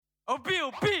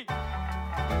B.O.B.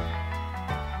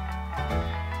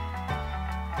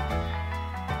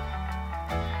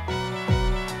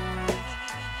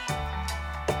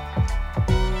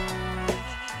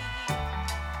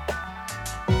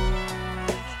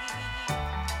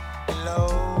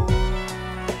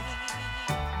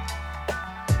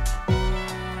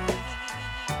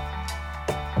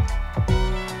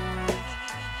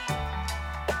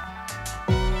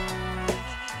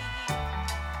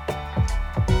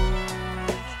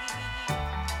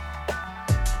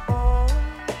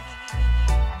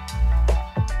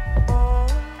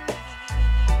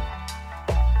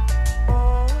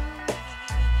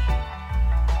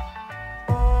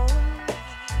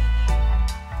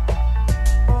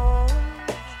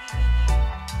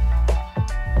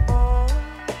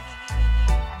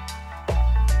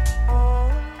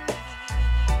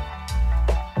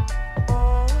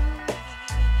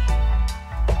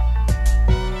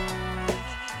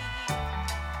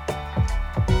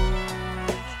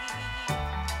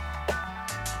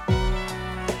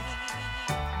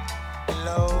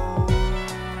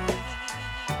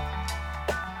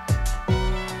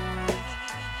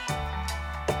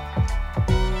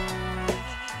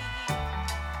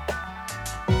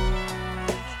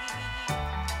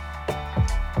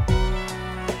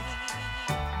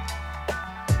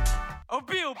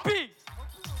 B.O.B.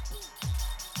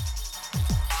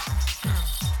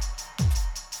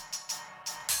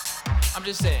 I'm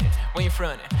just saying, we ain't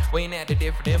frontin', we ain't acting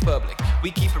different in public.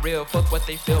 We keep it real, fuck what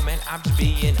they feel, man, I'm just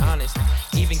being honest.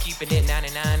 Even keeping it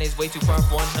 99 is way too far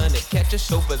from 100. Catch a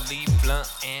soberly blunt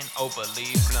and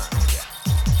overly blunt, yeah.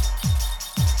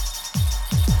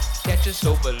 Catch a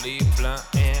soberly blunt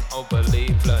and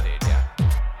overly blunted, yeah.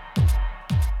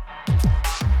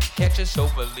 Catch a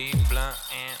soberly blunt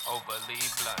and overly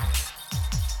blunted.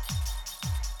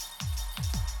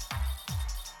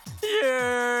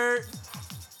 Yeah.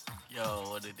 Yo,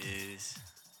 what it is?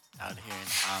 Out here in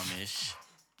Amish,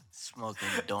 smoking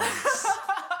doinks.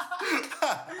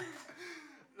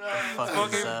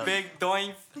 Smoking big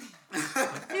doinks.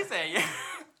 He said, yeah.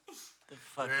 The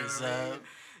fuck is up?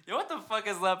 Yo, what the fuck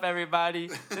is up, everybody?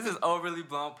 This is Overly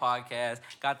Blown Podcast.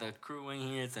 Got the crew in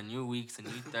here. It's a new week. It's a new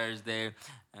Thursday.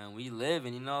 And we live.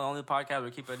 And you know, the only podcast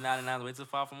we keep it 99 way too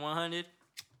far from 100.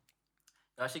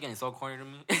 Y'all shit getting so corny to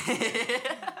me.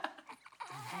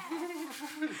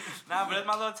 Nah, but that's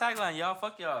my little tagline, y'all.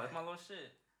 Fuck y'all. That's my little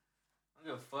shit. I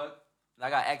don't give a fuck. I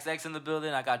got XX in the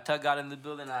building. I got Tug God in the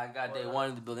building. I got Day One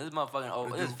in the building. This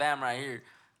motherfucking this is fam right here.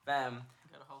 Fam.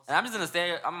 And I'm just gonna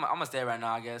stay. I'm gonna stay right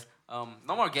now, I guess. No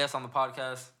more guests on the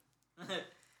podcast.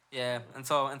 Yeah,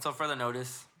 until further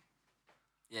notice.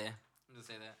 Yeah, I'm just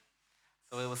say that.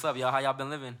 So hey, what's up, y'all? How y'all been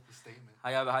living? How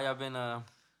y'all been? I've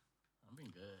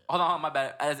been good. Hold on, my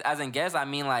bad. As in guests, I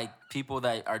mean like people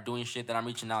that are doing shit that I'm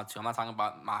reaching out to. I'm not talking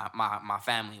about my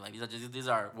family. Like these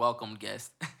are welcome guests.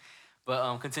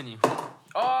 But continue.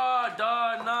 Oh,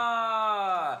 dog,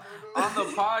 nah. On the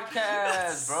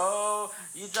podcast, bro.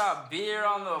 You dropped beer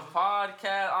on the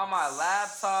podcast, on my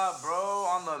laptop, bro,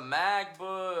 on the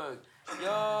MacBook.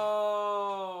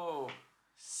 Yo.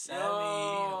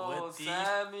 Sammy with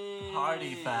the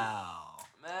party foul.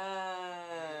 Man.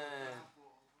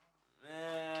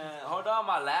 Hold on,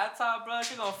 my laptop, bro.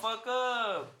 She gonna fuck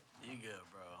up. You good,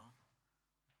 bro.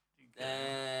 You good.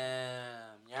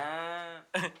 Damn, yeah.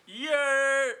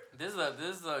 Yeah. This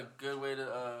is a good way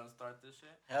to start this shit.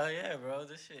 Hell yeah, bro.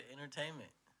 This shit entertainment.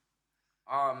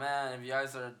 Oh man, if you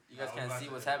guys can't see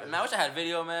what's happening. Man, I wish I had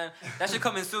video, man. That should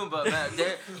coming soon, but man,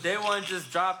 they one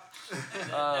just dropped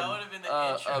That would have been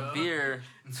the intro. a beer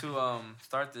to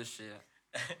start this shit.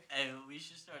 Hey, we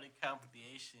should start a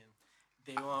compilation.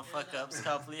 They want fuck ups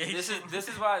compilation. This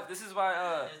is why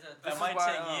that might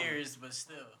take years, but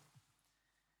still.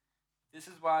 This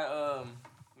is why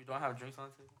we don't have drinks on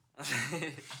the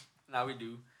table. Nah, we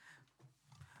do.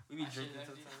 We be drinking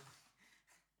sometimes.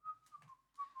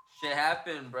 Shit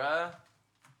happened, bruh.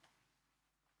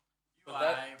 You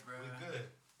alright, bro?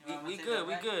 We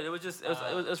good. It was just it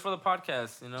was for the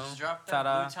podcast, you know. Just drop that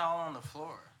Ta-da. blue towel on the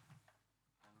floor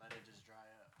and let it just dry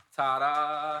up.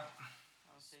 Ta-da.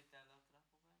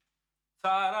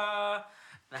 Ta-da.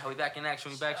 Now we back in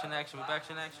action. Oh,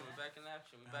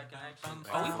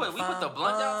 we put the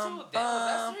blunt down too.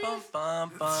 Damn, was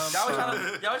that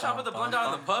serious? Y'all was trying to put the blunt down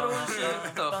in the puddle and shit.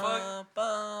 What the fuck?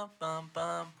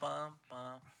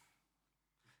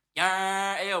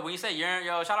 Yeah, hey, yo, when you say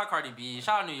yo, shout out Cardi B.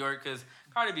 Shout out New York, cause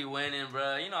Cardi B winning,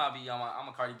 bro. You know I'm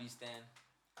a Cardi B stan.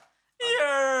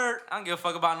 Yeah, I don't give a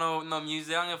fuck about no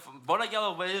music. I don't give a fuck. Bodak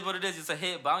Yellow, what it is, it's a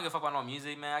hit, but I don't give a fuck about no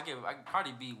music, man.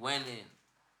 Cardi B winning.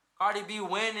 Cardi B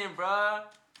winning, bruh.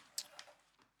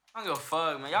 I don't give a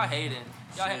fuck, man. Y'all hating.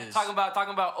 Y'all Sis. talking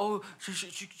about. Oh,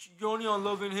 she you're only on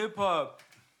Love and Hip Hop.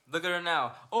 Look at her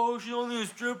now. Oh, she's only a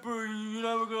stripper. You're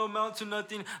never gonna amount to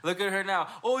nothing. Look at her now.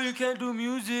 Oh, you can't do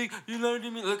music. You never do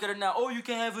me. Look at her now. Oh, you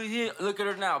can't have a hit. Look at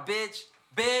her now, bitch.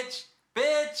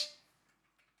 I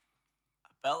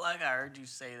felt like I heard you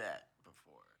say that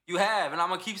before. You have, and I'm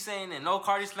gonna keep saying it. No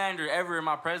Cardi slander ever in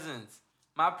my presence.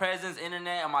 My presence,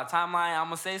 internet, on my timeline. I'm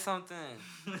gonna say something.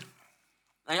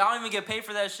 And y'all don't even get paid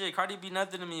for that shit. Cardi be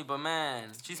nothing to me, but man,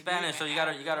 she's Spanish, so you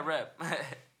gotta rep.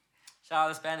 Shout out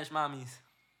to Spanish mommies.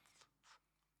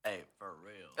 Hey, for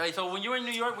real. Hey, so when you were in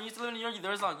New York, when you used to live in New York,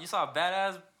 you saw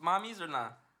badass mommies or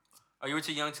not? Or you were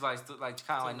too young to kind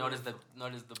of notice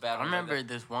the bad. I remember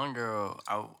this one girl.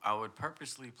 I would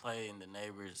purposely play in the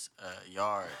neighbor's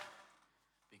yard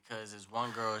because this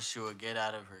one girl, she would get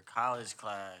out of her college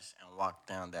class and walk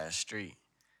down that street.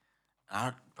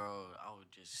 I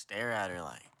would just stare at her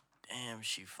like, damn,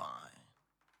 she fine.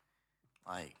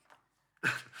 Like,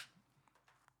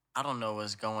 I don't know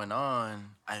what's going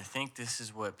on. I think this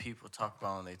is what people talk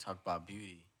about when they talk about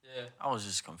beauty. Yeah. I was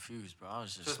just confused, bro. I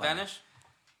was just so Spanish?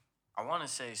 I want to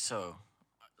say so.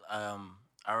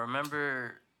 I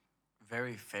remember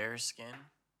very fair skin,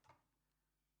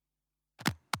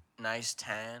 nice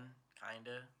tan,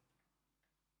 kinda,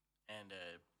 and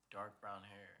dark brown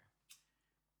hair.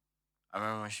 I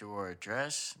remember when she wore a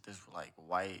dress, this like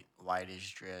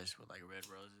whitish dress with like red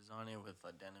roses on it with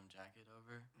a denim jacket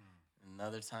over.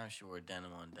 Another time she wore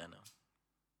denim on denim.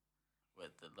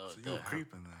 With the low, So you were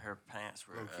creeping then. her pants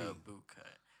were Low-key. boot cut.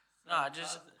 No, I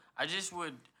just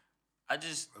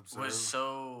was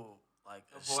so like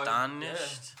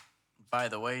astonished by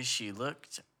the way she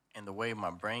looked and the way my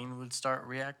brain would start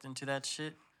reacting to that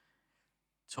shit.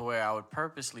 To where I would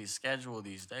purposely schedule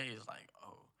these days like,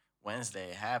 oh,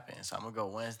 Wednesday happens, so I'm gonna go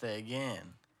Wednesday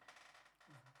again.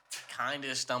 Kind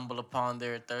of stumble upon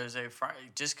there Thursday,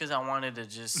 Friday, just because I wanted to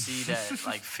just see that,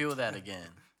 like, feel that again.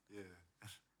 Yeah. That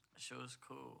shit was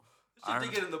cool. Shit to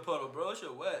get in the puddle, bro.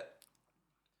 Shit wet.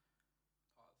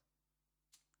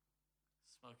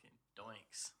 Smoking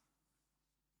doinks.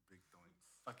 Big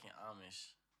doinks. Fucking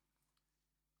Amish.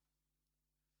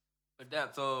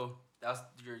 But so that's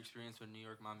your experience with New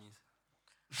York mommies.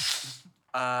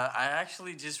 I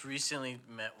actually just recently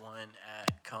met one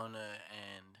at Kona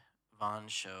and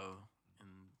Von's show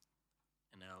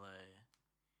in LA.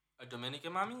 A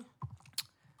Dominican mommy?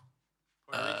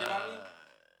 Puerto Rican mommy?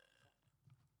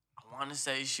 I want to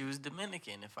say she was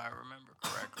Dominican, if I remember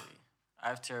correctly. I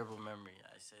have terrible memory.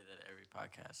 I say that every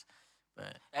podcast,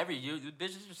 but You bitch,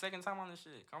 this is your second time on this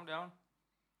shit. Calm down.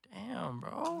 damn,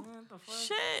 bro, What the fuck?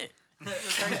 shit. Your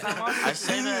second time on I this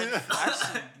say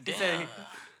that. Damn.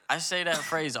 I say that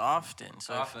phrase often.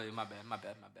 So I feel you. My bad. Man.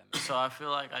 so I feel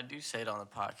like I do say it on the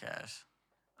podcast.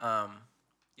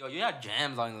 Yo, you had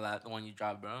jams on the one you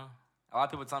dropped, bro. A lot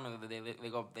of people tell me that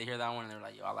they hear that one and they're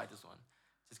like, yo, I like this one,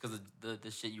 just because of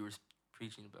the shit you were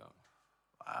preaching about.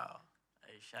 Wow.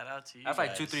 Hey, shout out to you. That's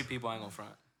like guys. 2-3 people I ain't gonna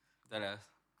front. That ass.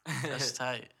 That's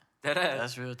tight. That ass.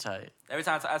 That's real tight. Every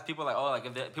time I ask people like, oh, like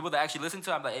if people that actually listen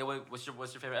to it, I'm like, hey, what's your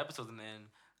favorite episode? And then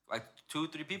like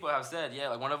 2-3 people have said, yeah,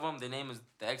 like one of them, their name is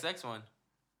the XX one.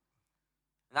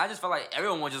 And I just felt like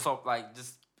everyone was just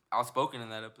outspoken in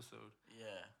that episode. Yeah.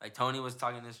 Like Tony was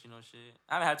talking this, shit.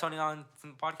 I haven't had Tony on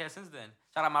some podcast since then.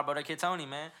 Shout out my brother Kid Tony,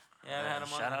 man. Yeah, I haven't had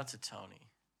him on. Shout out to Tony.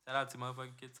 Shout out to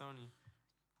motherfucking Kid Tony.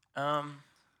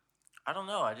 I don't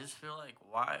know. I just feel like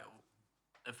why,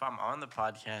 if I'm on the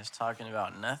podcast talking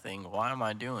about nothing, why am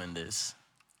I doing this?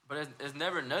 But it's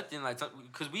never nothing like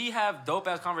because we have dope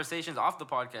ass conversations off the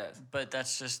podcast. But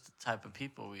that's just the type of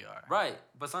people we are. Right.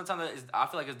 But sometimes I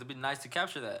feel like it's be nice to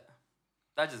capture that.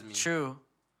 That's just me. True.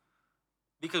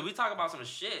 Because we talk about some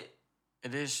shit.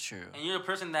 It is true. And you're a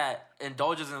person that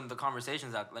indulges in the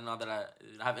conversations that I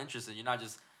have interest in. You're not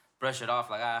just brush it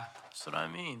off like That's what I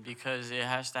mean, because it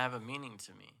has to have a meaning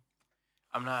to me.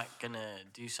 I'm not gonna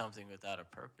do something without a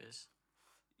purpose.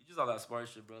 You just all that smart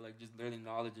shit, bro. Like just learning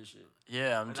knowledge and shit.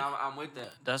 Yeah, I'm with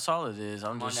that. That's all it is.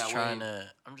 I'm just trying wave.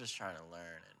 to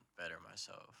learn and better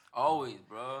myself. Always,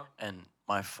 bro. And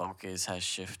my focus has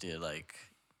shifted like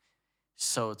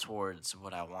so towards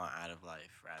what I want out of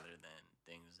life rather than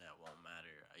things that won't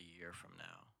matter a year from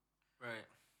now. Right.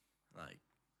 Like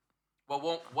what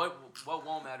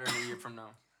won't matter in a year from now?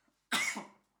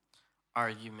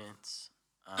 arguments.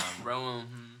 Bro,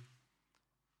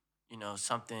 You know,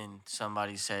 something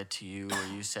somebody said to you or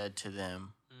you said to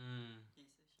them.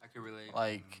 I can relate.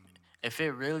 Like, if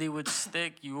it really would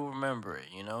stick, you will remember it,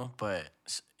 you know? But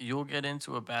you'll get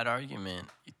into a bad argument.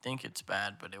 You think it's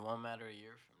bad, but it won't matter a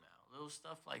year from now. Little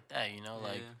stuff like that, you know?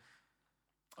 Like,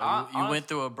 Or you went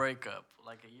through a breakup.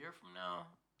 Like a year from now,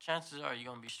 chances are you're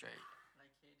gonna be straight.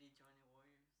 Like KD joining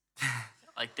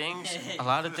Warriors. Like things, a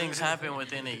lot of things happen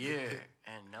within a year,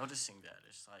 and noticing that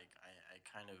it's like I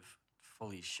kind of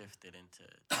fully shifted into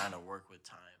trying to work with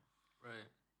time, Right.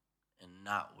 and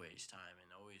not waste time,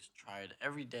 and always try to,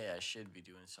 every day I should be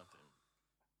doing something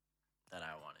that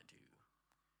I want to do.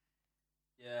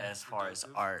 Yeah. As far as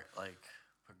art, like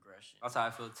progression. That's how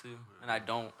I feel too, and I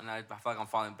don't, and I feel like I'm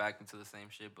falling back into the same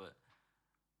shit. But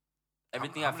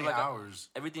everything How I feel many like hours?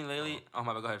 everything lately. Oh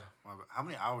my bad, go ahead. How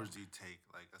many hours do you take,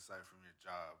 like aside from your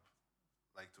job,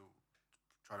 like to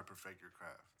try to perfect your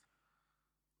craft?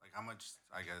 Like how much?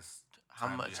 I guess How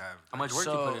time do much- you have? How much work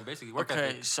you put in, basically work Okay,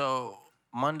 ethic. so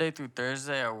Monday through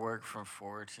Thursday, I work from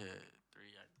 4 to 3.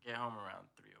 I get home around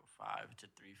 3:05 to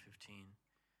 3:15.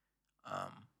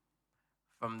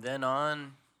 From then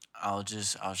on, I'll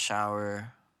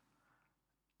shower,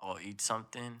 I'll eat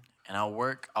something, and I'll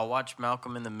work. I'll watch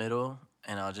Malcolm in the Middle,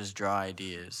 and I'll just draw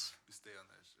ideas. You stay on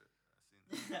that shit.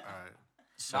 I seen that. All right.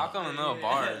 So, Malcolm in the middle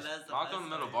bars. That's the Malcolm in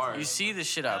the best middle way. bars. you see the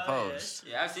shit I post.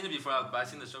 Yeah, I've seen it before, but I've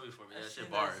seen the show before. But yeah, that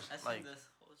shit bars. Like,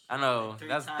 I know,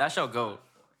 that show go.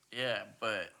 Yeah,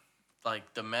 but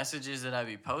like the messages that I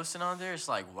be posting on there, it's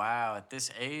like, wow, at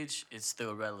this age, it's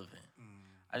still relevant.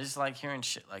 I just like hearing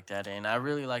shit like that, and I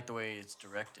really like the way it's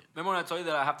directed. Remember when I told you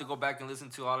that I have to go back and listen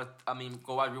to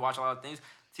rewatch a lot of things?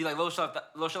 See, like little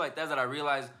shit like that I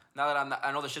realize now that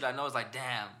I know the shit I know is like,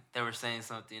 damn, they were saying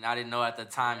something I didn't know at the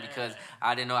time because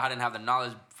I didn't have the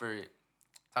knowledge for it.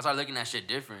 So I started looking at shit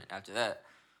different after that.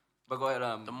 But go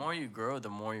ahead. The more you grow, the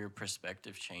more your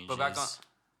perspective changes. But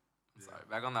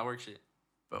back on that work shit.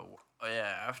 But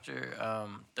after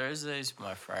Thursday's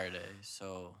my Friday,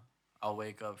 so I'll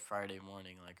wake up Friday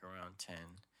morning like around 10.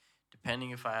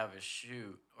 Depending if I have a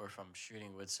shoot or if I'm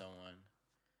shooting with someone,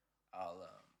 I'll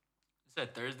You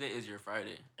said Thursday is your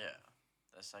Friday. yeah,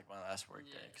 that's like my last work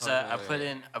day. Cause Okay,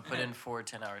 I put in 4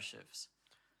 10-hour shifts.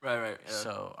 Right. Yeah.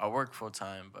 So I work full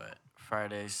time, but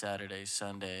Friday, Saturday,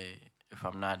 Sunday, if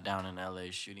I'm not down in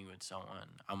LA shooting with someone,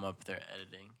 I'm up there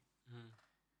editing.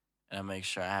 And I make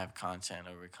sure I have content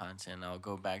over content. I'll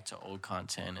go back to old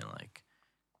content and like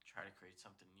try to create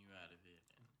something new out of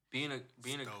it.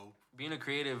 Being a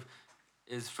creative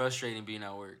is frustrating being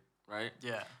at work, right?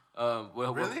 Yeah.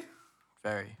 Really?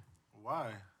 Very.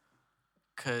 Why?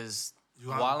 Cause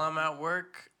while I'm at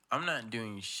work, I'm not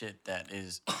doing shit that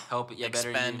is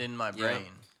expanding my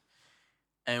brain.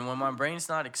 And when my brain's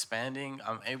not expanding,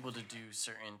 I'm able to do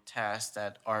certain tasks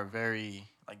that are very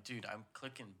like, dude, I'm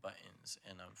clicking buttons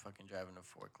and I'm fucking driving a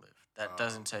forklift. That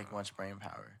doesn't take much brain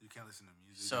power. You can't listen to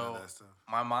music. So and that stuff.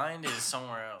 my mind is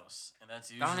somewhere else, and that's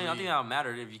usually. I don't think that'll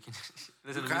matter if you can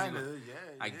listen to music.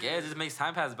 I guess it just makes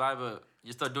time pass by, but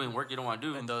you're still doing work you don't want to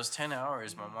do. In those 10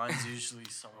 hours, my mind's usually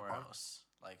somewhere else.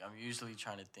 Like I'm usually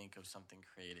trying to think of something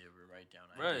creative or write down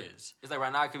ideas. It's like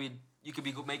right now you could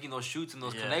be making those shoots and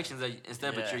those connections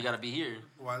but you gotta be here.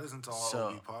 Well, I listen to all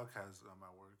OB podcasts on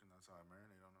my work, and that's how I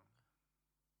marinate on them.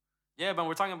 Yeah, but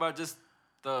we're talking about just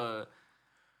the.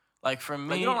 Like for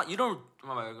me, like you don't. Oh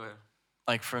my God, go ahead.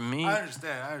 Like for me, I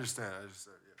understand.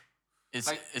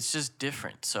 Yeah. It's just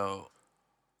different. So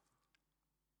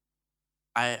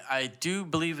I do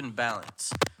believe in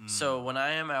balance. So when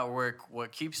I am at work,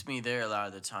 what keeps me there a lot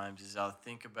of the times is I'll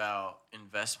think about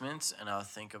investments and I'll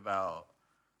think about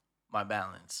my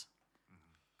balance.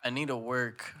 I need to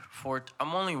work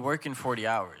I'm only working 40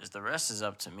 hours. The rest is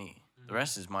up to me. The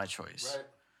rest is my choice. Right.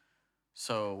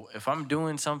 So if I'm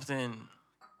doing something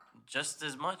just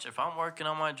as much, if I'm working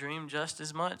on my dream just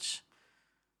as much,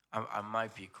 I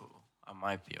might be cool. I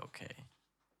might be okay.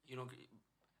 You don't.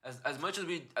 As much as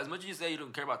you say you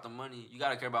don't care about the money, you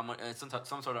gotta care about money and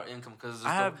some sort of income because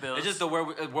I have bills. It's just the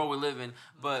world we live in.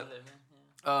 But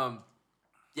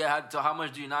so how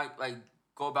much do you not like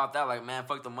go about that? Like, man,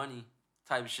 fuck the money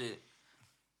type shit.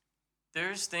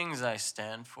 There's things I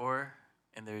stand for,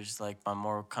 and there's like my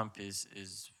moral compass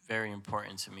is very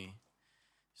important to me.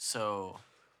 So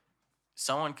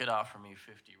someone could offer me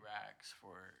 50 racks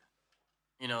for,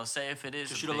 say if it is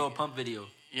to shoot a little pump video.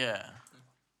 Yeah.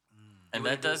 And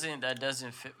that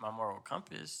doesn't fit my moral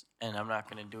compass, and I'm not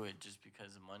gonna do it just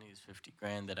because the money is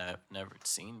 $50,000 that I've never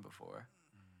seen before.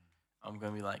 I'm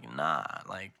gonna be like, nah,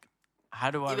 like, how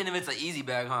do I? Even if it's an easy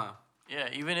bag, huh? Yeah,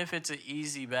 even if it's an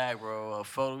easy bag, bro, a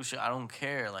photo shoot, I don't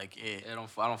care. Like I don't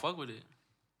fuck with it.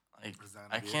 Like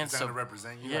I can't. Is that gonna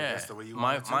represent you? Yeah, like that's the way you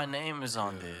want it to? my name is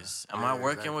on this. Am I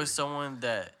working with someone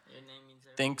that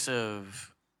thinks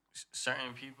of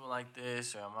certain people like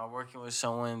this, or am I working with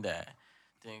someone that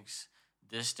thinks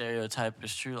this stereotype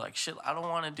is true. Like, shit, I don't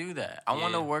want to do that. I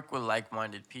want to work with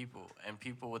like-minded people and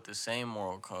people with the same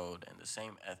moral code and the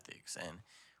same ethics. And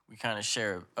we kind of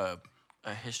share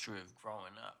a history of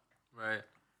growing up. Right.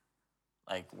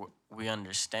 Like, we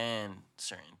understand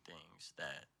certain things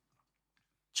that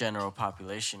general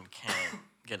population can't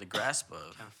get a grasp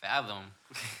of. Can't fathom.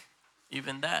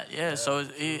 Even that, yeah. So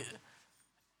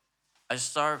I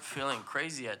start feeling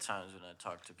crazy at times when I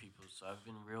talk to people. So I've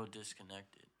been real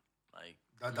disconnected. Like,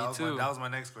 that was my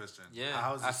next question.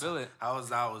 Yeah, I feel it. How was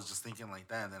that? I was just thinking like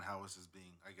that, and then how was this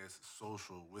being, I guess,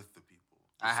 social with the people?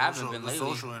 I haven't been lately.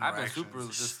 Social I've been interactions. super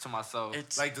just to myself.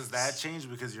 it's Like, does that change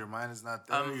because your mind is not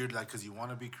there? You're like, because you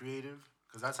want to be creative?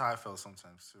 Because that's how I felt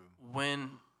sometimes too. when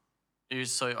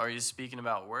are you speaking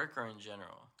about work or in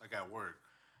general? Like at work.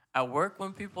 At work,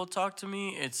 when people talk to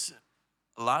me, it's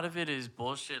a lot of it is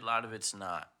bullshit. A lot of it's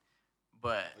not.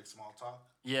 But Like small talk?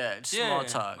 yeah, it's small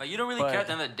talk. Like, you don't really But- care at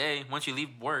the end of the day once you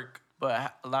leave work.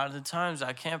 But a lot of the times,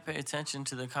 I can't pay attention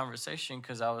to the conversation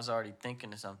because I was already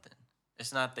thinking of something.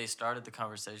 It's not they started the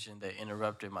conversation; they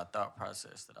interrupted my thought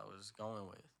process that I was going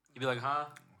with. You'd be like, huh?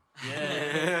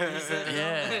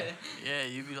 Yeah.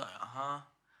 You'd be like, oh,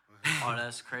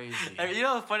 that's crazy. You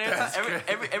know what's funny?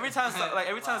 Every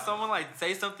time someone like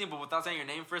says something but without saying your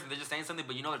name first, and they're just saying something,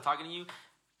 but you know they're talking to you,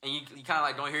 and you kind of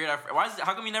like don't hear it at first.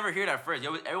 How come you never hear it at first?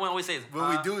 Everyone always says,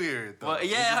 But we do hear it though. Well, We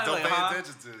yeah, just don't like, pay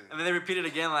attention to it. and then they repeat it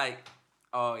again like,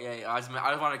 oh yeah, I just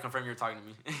wanted to confirm you were talking to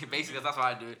me. Basically, that's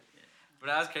why I do it. But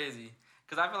that's crazy,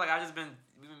 cause I feel like I just been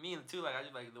even me too. Like I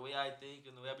just like the way I think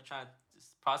and the way I be trying to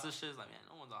just process shit. Is like, man,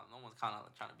 no one's kind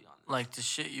of trying to be on this. Like, the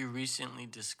shit you recently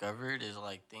discovered is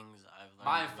like things I've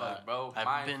learned. Mindfuck, bro.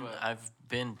 I've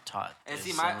been taught And this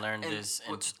see, and learned this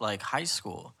in like high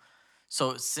school.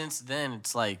 So since then,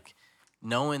 it's like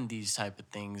knowing these type of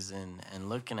things and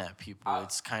looking at people.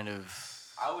 It's kind of.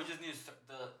 I would just need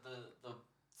the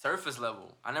surface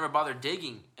level. I never bothered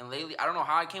digging, and lately I don't know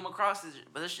how I came across this,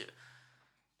 but this shit,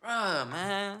 bruh,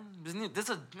 man, this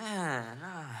a man.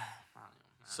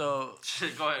 So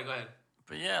Shit, go ahead.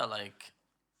 But yeah, like,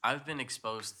 I've been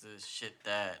exposed to shit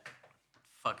that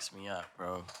fucks me up,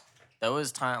 bro. There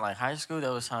was time, like high school,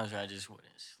 there was times where I just wouldn't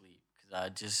sleep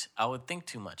because I would think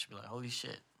too much. Be like, holy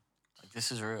shit, like, this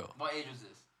is real. What age was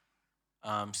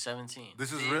this? 17.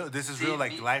 This is real. This is real.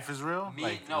 Like life is real.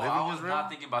 Like No, living I was is real. not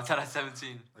thinking about that at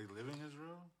 17. Like living is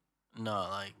real. No,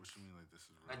 like What you mean? Like this is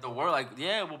real? Like the world, like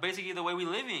yeah, well, basically the way we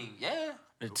living, yeah.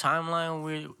 the timeline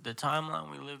we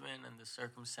live in and the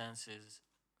circumstances,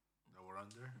 That we're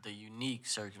under. the unique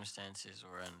circumstances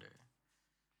we're under,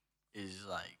 is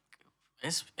like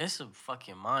it's a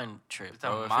fucking mind trip, It's a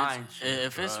bro. mind trip,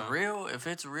 If it's bro.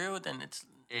 real, then it's.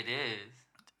 It is.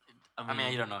 I I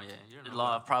mean, you don't know, yeah. You don't The know.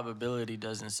 law of probability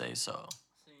doesn't say so.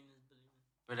 Seeing is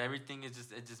believing. But everything is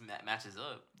just matches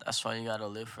up. That's why you gotta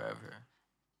live forever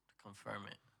to confirm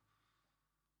it.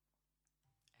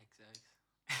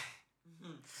 XX.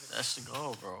 That's the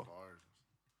goal, bro. Bars.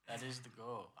 That is the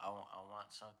goal. I want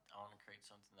to create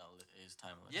something that is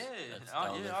timeless. Yeah,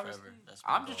 that'll live obviously. forever. That's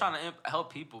my I'm just goal. trying to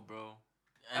help people, bro.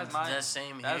 And That's my. that's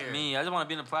same here. That's me. I just want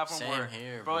to be in a platform Same where,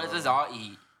 here, bro, it's bro. just all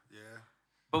eat. Yeah.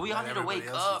 But we all Let need to wake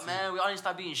everybody else up, eat, man. too. We all need to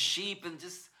stop being sheep and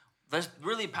just. There's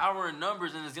really power in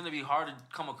numbers, and it's gonna be hard to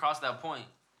come across that point.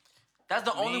 That's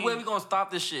the only way we gonna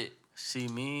stop this shit. See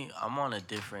me, I'm on a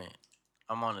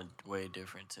way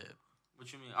different tip.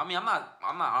 What you mean? I mean, I'm not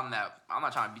on that. I'm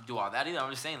not trying to do all that either.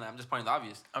 I'm just saying that. I'm just pointing the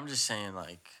obvious. I'm just saying,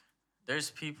 like, there's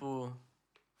people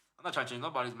I'm not trying to change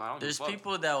nobody's mind. I don't give a there's fuck.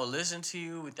 people that will listen to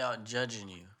you without judging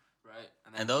you. Right.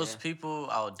 And those people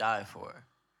I'll die for.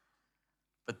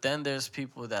 But then there's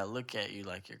people that look at you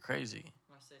like you're crazy.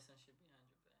 I say some shit behind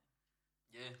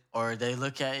your back. Yeah. Or they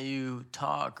look at you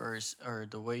talk or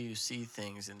the way you see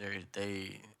things and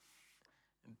they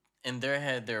in their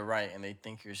head they're right and they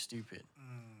think you're stupid.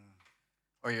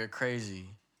 Or you're crazy.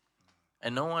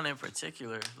 And no one in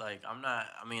particular, like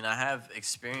I have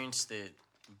experienced it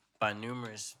by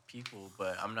numerous people,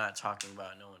 but I'm not talking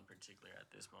about no one in particular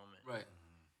at this moment. Right.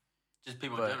 Just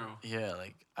people But in general. yeah,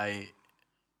 like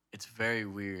it's very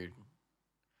weird.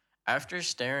 After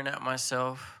staring at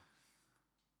myself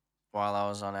while I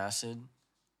was on acid,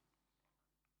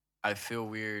 I feel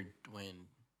weird when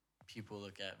people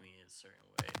look at me a certain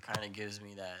way. It kind of gives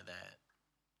me that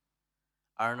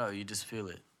I don't know, you just feel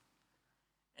it.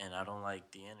 And I don't like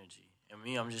the energy. And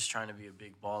me, I'm just trying to be a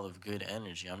big ball of good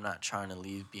energy. I'm not trying to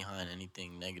leave behind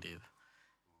anything negative.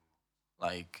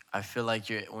 Like, I feel like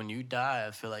when you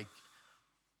die,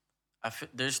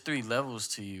 there's 3 levels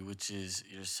to you, which is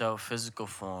your self, physical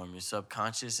form, your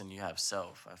subconscious, and you have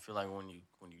self. I feel like when you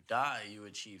die, you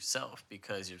achieve self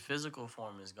because your physical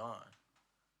form is gone.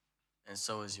 And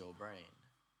so is your brain.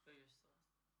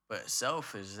 but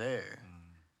self is there.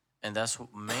 And that's the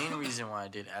main reason why I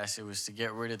did acid was to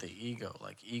get rid of the ego,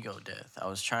 like ego death. I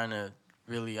was trying to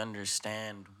really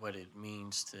understand what it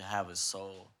means to have a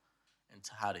soul and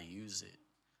to how to use it.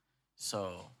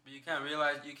 So, but you can't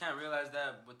realize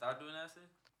that without doing acid.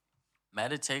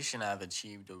 Meditation, I've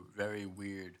achieved a very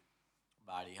weird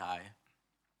body high.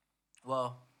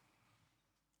 Well,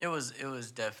 it was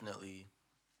definitely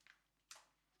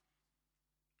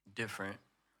different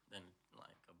than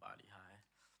like a body high.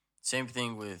 Same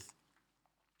thing with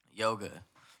yoga.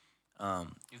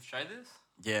 You've tried this?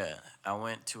 Yeah, I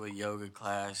went to a yoga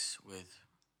class with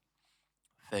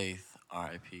Faith,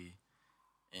 R.I.P.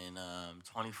 in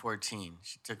 2014.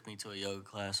 She took me to a yoga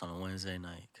class on a Wednesday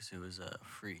night because it was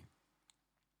free.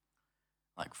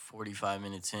 Like 45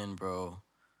 minutes in, bro,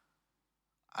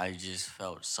 I just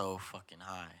felt so fucking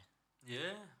high. Yeah.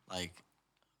 Like,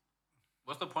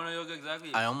 what's the point of yoga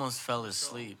exactly? I almost fell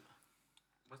asleep.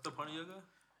 What's the point of yoga?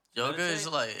 Yoga is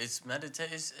like, it's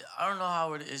meditation. I don't know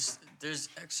how it is. There's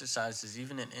exercises,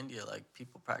 even in India, like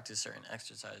people practice certain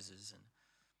exercises and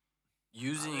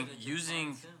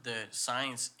using the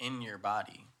science in your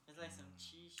body. It's like some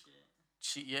chi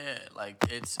shit. Yeah, like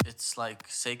it's like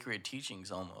sacred teachings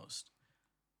almost.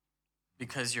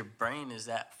 Because your brain is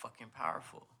that fucking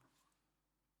powerful.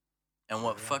 And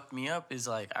what fucked me up is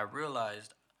like I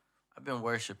realized I've been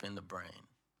worshiping the brain.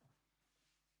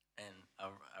 And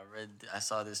I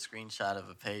saw this screenshot of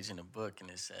a page in a book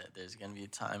and it said there's gonna be a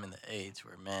time in the age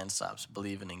where man stops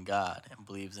believing in God and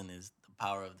believes in the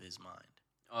power of his mind.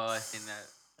 Oh, I seen that.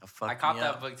 I caught caught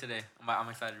that book today. I'm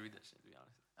excited to read that shit, to be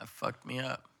honest. That fucked me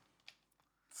up.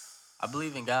 I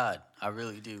believe in God. I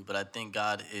really do. But I think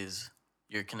God is,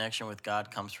 your connection with God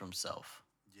comes from self.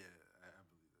 Yeah, I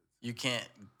believe that. You can't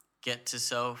get to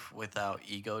self without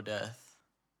ego death.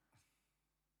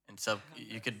 And so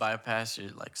you could bypass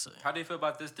your, like... So, how do you feel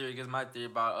about this theory? Because my theory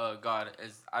about God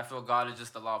is, I feel God is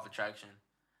just the law of attraction.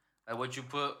 Like, what you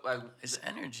put, like... It's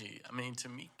energy. I mean, to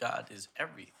me, God is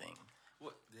everything.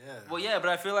 Well, yeah, but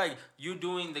I feel like you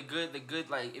doing the good,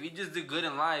 like, if you just do good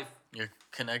in life... You're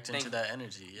connecting to that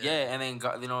energy, Yeah, and then,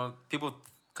 God, you know, people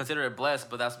consider it blessed,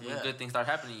 but that's when good things start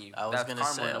happening to you. I was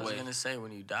gonna say,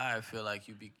 when you die, I feel like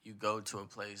you go to a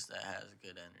place that has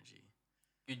good energy.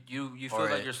 You feel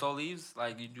like your soul leaves?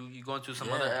 Like, you go into some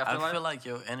other afterlife? I feel like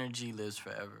your energy lives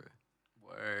forever.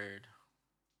 Word.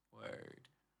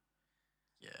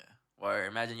 Yeah. Or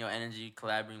imagine your energy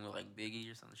collaborating with like Biggie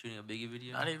or something, shooting a Biggie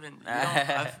video. Not even.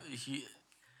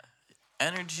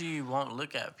 Energy won't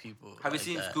look at people. Have you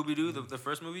seen Scooby Doo, the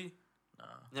first movie? No.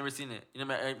 Never seen it. You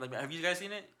know, like, have you guys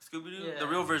seen it? Scooby Doo, Yeah. the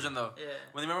real version though. Yeah.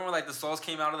 When you remember when like the souls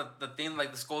came out of the thing,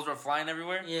 like the skulls were flying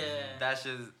everywhere. Yeah.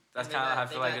 That's kind of how I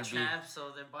feel like it'd be.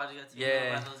 So their body got taken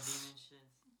over by those demon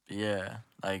shit. Yeah,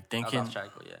 like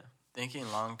thinking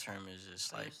long term is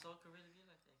just like. Your soul could really be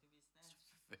like that. It could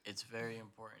be snatched. It's very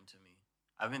important to me.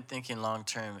 I've been thinking long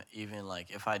term, even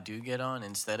like if I do get on,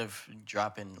 instead of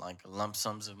dropping like lump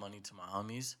sums of money to my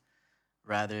homies,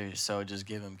 rather so just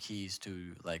give them keys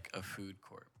to like a food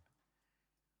corp.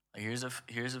 Like here's a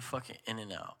fucking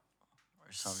In-N-Out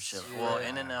or some shit. Yeah. Well,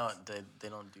 In-N-Out they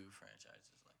don't do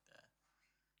franchises like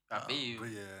that. I feel you. But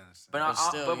yeah, I understand. But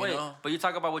still, but wait, you know? but you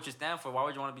talk about what you stand for. Why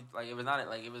would you want to be like? It was not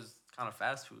like it was kind of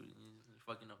fast food. You're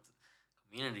fucking up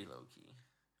the community, low key.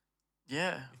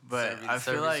 Yeah, but I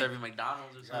feel like serving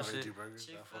McDonald's or some shit.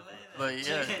 Chick-fil-A. But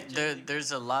yeah,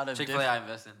 there's a lot of Chick-fil-A, I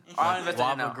invest in. like I invest in it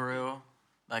Whopper now. Grill.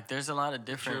 Like there's a lot of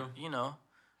different. True. You know,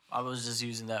 I was just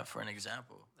using that for an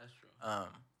example. That's true.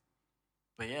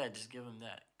 But yeah, just give them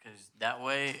that because that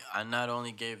way I not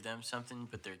only gave them something,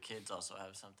 but their kids also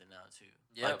have something now too.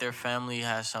 Yep. Like their family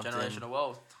has something. Generational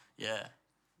wealth. Yeah,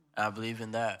 I believe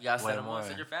in that. You gotta way set them more. up,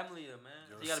 set your family up, man.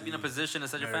 Your You gotta be in a seed. position to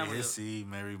set your Marry family his up. seed,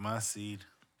 marry my seed.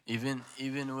 Even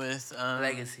with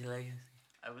Legacy.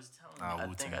 I was telling you, I think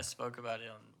Wu-Tang. I spoke about it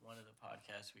on one of the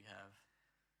podcasts we have.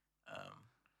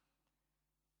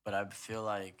 But I feel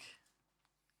like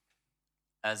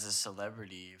as a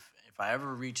celebrity, if I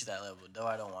ever reach that level, though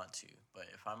I don't want to, but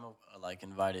if I'm like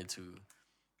invited to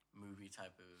movie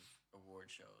type of award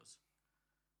shows,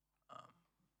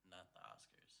 not the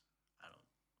Oscars. I don't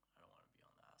want to be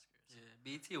on the Oscars.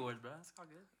 Yeah, BET Awards, bro. That's all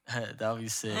good. That'll be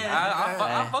sick.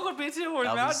 I fuck with BET Awards,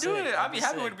 man. That'll I'll be do sick. it. I'll be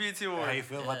That'll happy be with BET How Awards. you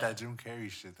feel about Yeah. that Jim Carrey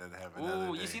shit that happened? the Ooh, other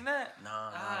you day? seen that? No.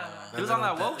 He was on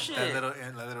that woke shit. That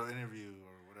little interview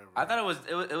or whatever. I thought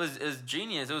it was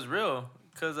genius. It was real,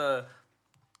 cause the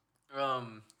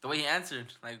way he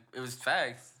answered, like it was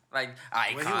facts, like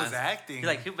icons. When he was acting.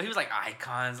 He was like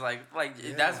icons, like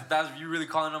Yeah. that's you really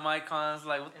calling them icons,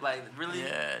 like really.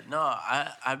 Yeah, no,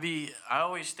 I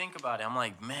always think about it. I'm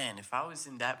like, man, if I was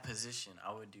in that position,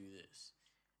 I would do this.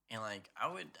 And like I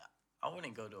wouldn't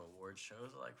go to award shows.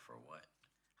 Like for what?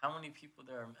 How many people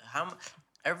there?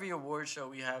 Every award show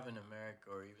we have in America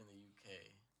or even the UK.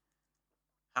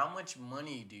 How much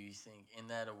money do you think in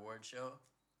that award show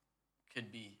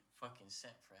could be fucking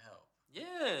sent for help?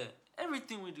 Yeah,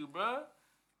 everything we do, bro.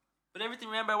 But everything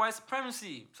ran by white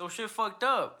supremacy. So shit fucked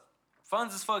up.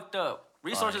 Funds is fucked up.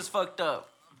 Resources fucked up.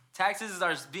 Taxes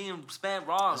are being spent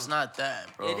wrong. It's not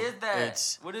that, bro. It is that.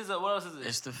 It's, what is it? What else is it?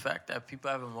 It's the fact that people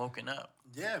haven't woken up.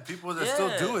 Yeah, people that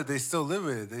still do it, they still live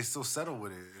with it. They still settle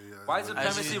with it. White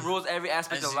supremacy rules every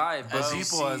aspect of life, bro. But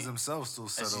people as themselves still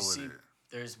settle with it.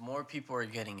 There's more people are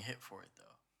getting hit for it,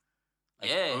 though.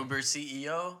 Like Yeah. Uber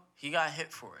CEO, he got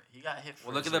hit for it. He got hit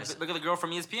for it. Look at the girl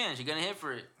from ESPN. She getting hit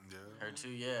for it. Yeah. Her too,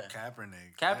 yeah.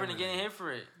 Kaepernick getting hit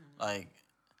for it. Like,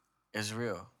 it's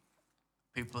real.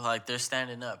 People like they're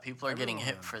standing up. People are getting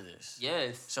hit for this.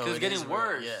 Yes. So it's getting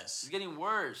worse. Real, yes. It's getting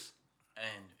worse.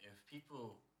 And if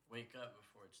people wake up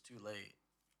before it's too late,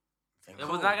 it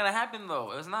was not gonna happen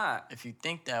though. It was not. If you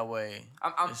think that way,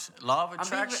 I'm it's law of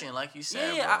attraction, like you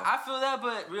said. Yeah, bro. I feel that,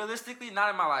 but realistically, not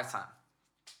in my lifetime.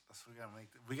 That's what we gotta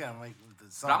make the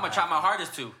But I'm gonna try my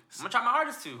hardest to. I'm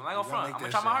gonna go front. I'm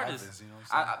gonna try my hardest. Happen, you know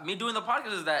what I'm me doing the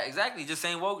podcast is that exactly just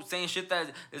saying woke, saying shit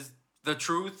that is the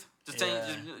truth. Just saying,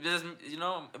 just you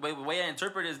know, the way I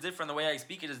interpret it is different. The way I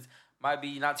speak it is might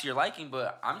be not to your liking,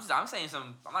 but I'm saying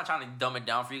some. I'm not trying to dumb it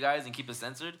down for you guys and keep it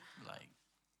censored. Like,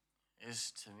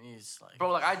 to me, it's like,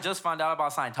 bro, like I just found out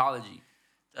about Scientology.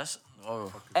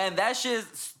 And that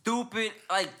shit's stupid.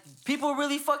 Like people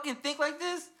really fucking think like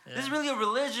this. Yeah. This is really a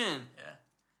religion. Yeah,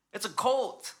 it's a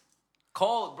cult.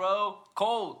 Cult, bro.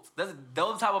 Cult. That's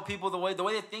those type of people. The way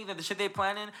they think that the shit they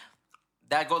planning,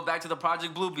 that goes back to the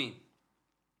Project Bluebeam.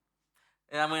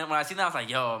 And I mean, when I seen that, I was like,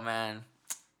 yo, man.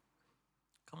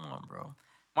 Come on, bro.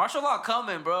 Martial law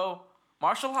coming, bro.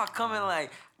 Martial law coming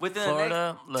like within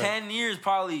Florida, the next 10 years,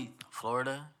 probably.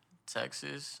 Florida,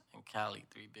 Texas, and Cali,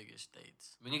 3 biggest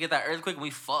states. When you get that earthquake, we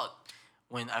fucked.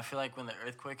 I feel like when the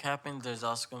earthquake happens, there's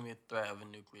also going to be a threat of a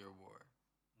nuclear war.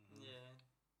 Yeah.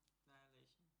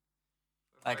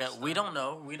 Like, we don't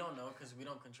know. We don't know because we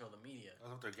don't control the media.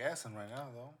 That's what they're gassing right now,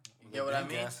 though. You get what I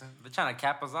mean? Gassing. They're trying to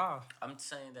cap us off. I'm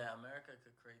saying that America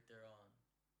could create their own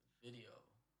video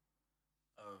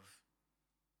of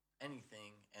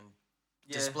anything and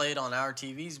display it on our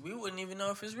TVs. We wouldn't even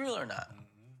know if it's real or not.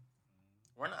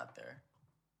 We're not there.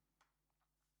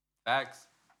 Facts.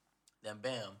 Then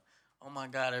bam. Oh my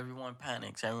God, everyone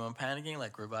panics. Everyone panicking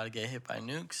like we're about to get hit by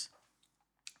nukes.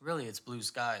 Really, it's blue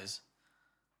skies.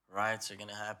 Riots are going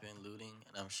to happen, looting,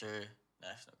 and I'm sure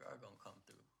National Guard going to come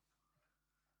through.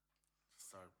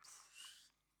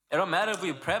 It don't matter if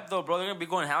we prep, though, bro. They're going to be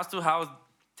going house to house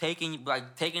taking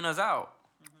us out.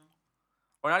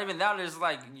 Or not even that. It's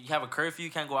like you have a curfew,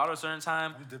 you can't go out at a certain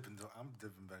time. I'm dipping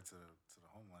back to the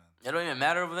homeland. It don't even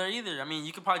matter over there either. I mean,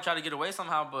 you could probably try to get away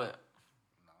somehow, but...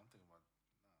 No, I'm thinking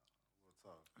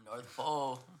about... North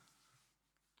Pole.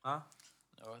 Huh?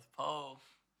 North Pole.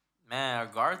 Man,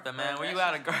 Agartha, man. Where you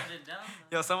at, Agartha?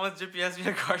 Yo, someone's GPS me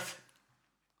Agartha.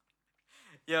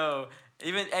 Yo,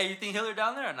 hey, you think Hitler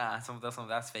down there or nah?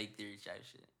 That's fake theory type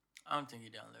shit. I don't think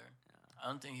he's down there. Yeah. I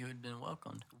don't think he would have been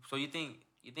welcomed. So you think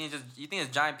it's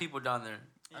giant people down there?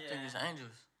 I think it's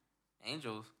angels.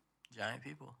 Angels? Giant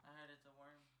people. I heard it's a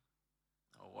worm.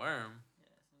 A worm?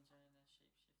 Yeah, some giant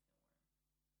shape-shifting worm.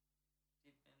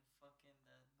 Deep in fucking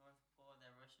the North Pole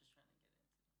that Russia's trying to get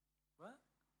into. What?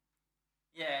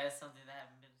 Yeah, it's something that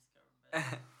haven't been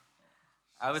discovered.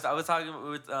 But I was talking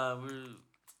with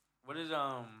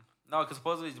no, because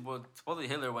supposedly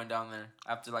Hitler went down there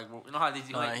after you know how these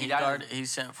he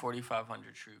sent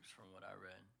 4,500 troops from what I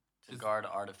read to guard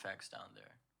artifacts down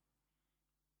there.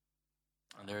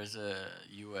 And there's a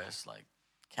U.S.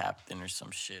 captain or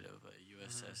some shit of a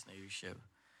USS Navy ship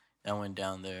that went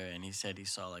down there, and he said he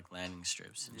saw landing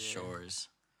strips and shores.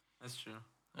 That's true.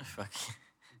 Fucking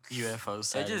UFO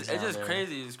sightings. It's just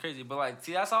crazy. It's crazy. But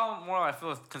see, that's all more I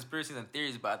feel conspiracies and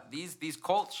theories. But these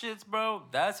cult shits, bro,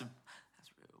 that's real, bro.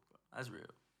 That's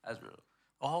real.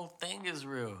 The whole thing is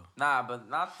real. Nah, but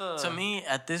not the. To me,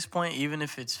 at this point, even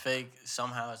if it's fake,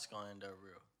 somehow it's gonna end up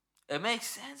real. It makes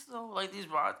sense though. Like these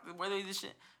rock, where they this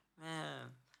shit,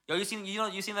 man. Yo, you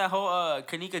seen that whole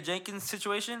Kanika Jenkins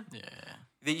situation? Yeah.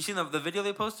 Did you seen the video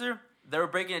they posted? They were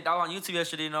breaking it down on YouTube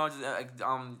yesterday. You know, you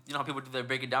know how people do they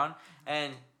break it down,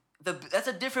 and that's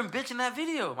a different bitch in that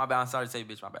video. My bad. I'm sorry to say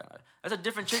bitch. My bad. That's a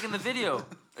different chick in the video.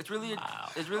 It's really a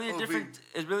different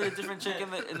chick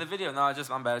in the video. No, it's just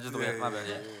my bad. Just the way. My bad.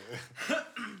 Yeah.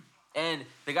 And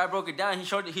the guy broke it down. He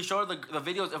showed the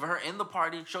videos of her in the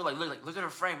party. Showed look at her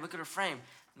frame. Look at her frame.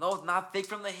 No, not thick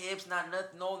from the hips, not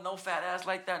nothing, no fat ass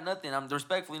like that, nothing. I'm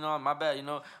respectfully, my bad,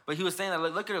 But he was saying that,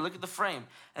 look at her, look at the frame.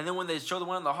 And then when they show the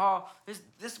one in the hall,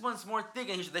 this one's more thick,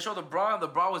 and they show the bra, and the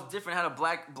bra was different, had a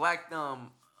black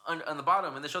on the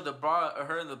bottom, and they showed the bra,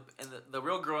 her and the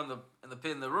real girl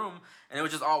in the room, and it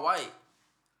was just all white.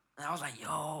 And I was like,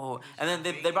 yo. And then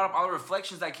they brought up all the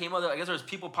reflections that came up. I guess there was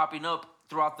people popping up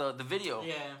throughout the video.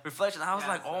 Yeah. Reflections. I was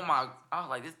like, oh my. I was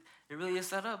like, this. It really is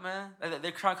set up, man.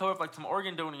 They're trying to cover up like some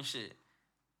organ donating shit.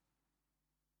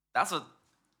 That's what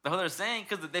they're saying,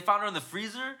 because they found her in the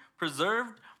freezer,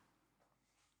 preserved.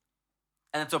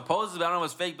 And supposedly, I don't know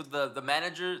if it's fake, but the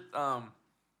manager,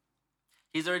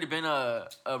 he's already been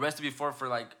arrested before for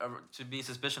like to be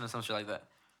suspicion or some shit like that.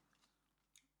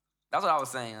 That's what I was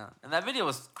saying. And that video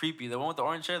was creepy. The one with the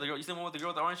orange hair. You see the one with the girl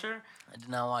with the orange hair? I did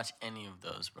not watch any of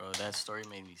those, bro. That story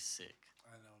made me sick.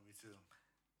 I know, me too.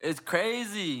 It's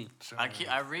crazy.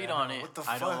 I read on it.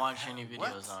 I don't watch any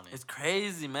videos on it. It's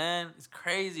crazy, man. It's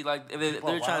crazy. Like they're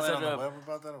People trying to set on it the up. web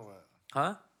about that or what?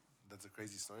 Huh? That's a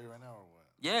crazy story right now or what?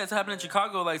 Yeah, it's happening in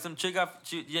Chicago. Like some chick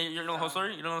you know the whole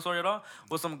story? You don't know the story at all?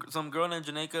 Well, some girl named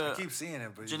Janika. I keep seeing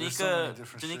it, but there's so many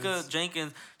different shits.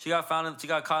 Jenkins. She got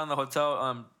caught in the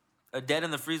hotel, dead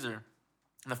in the freezer,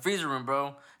 room,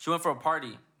 bro. She went for a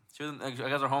party. She was, I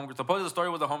guess, her home. Supposedly the story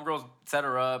was the homegirls set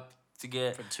her up to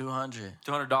get for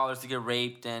 $200 to get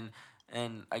raped and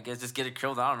I guess just get it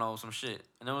killed. I don't know, some shit.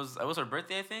 And it was her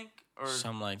birthday, I think, or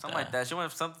something like that. She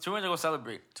went to go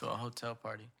celebrate to a hotel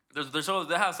party. They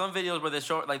have some videos where they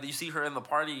show like you see her in the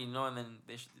party, and then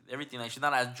everything, like she's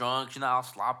not as drunk, she's not all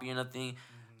sloppy or nothing,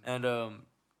 and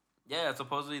yeah,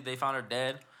 supposedly they found her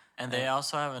dead. And they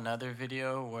also have another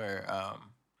video where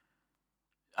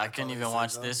I couldn't even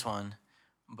watch this one,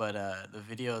 but the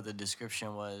video, the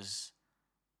description was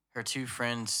her two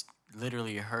friends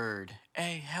literally heard,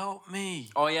 "Hey, help me!"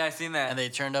 Oh yeah, I seen that. And they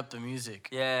turned up the music.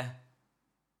 Yeah.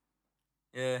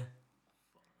 It's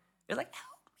like,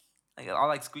 help me, like all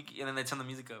like squeaky, and then they turn the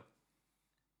music up.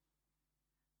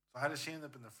 So how did she end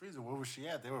up in the freezer? Where was she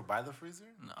at? They were by the freezer?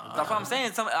 No. That's what I'm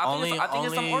saying. I think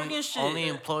it's some organ shit. Only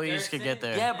employees could get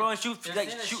there. Yeah, bro. And she was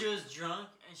drunk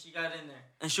and she got in there.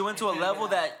 And she went to a level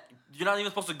that you're not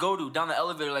even supposed to go to down the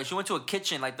elevator. Like she went to a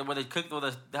kitchen, like where they cook, where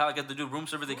they have like to do room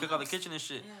service. They cook out the kitchen and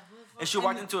shit. Yeah, and she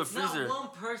walked into a freezer. Not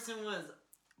one person was.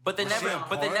 But they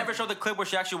never showed the clip where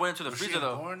she actually went into the freezer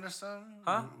though. Was she in porn or something?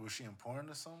 Huh? Was she in porn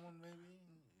or someone maybe?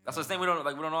 That's what I'm saying. We don't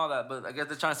know all that, but I guess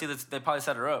they're trying to see that they probably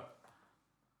set her up.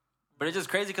 But it's just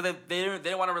crazy because they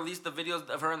didn't want to release the videos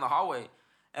of her in the hallway,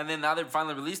 and then now they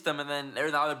finally released them, and then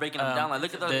now they're breaking them down. Like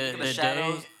look at the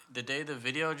shadows. The day the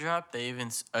video dropped, they even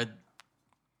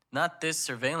not this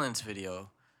surveillance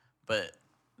video, but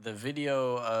the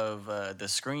video of the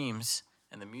screams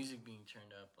and the music being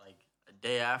turned up. Like a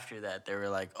day after that, they were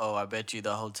like, "Oh, I bet you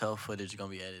the hotel footage is gonna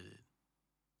be edited."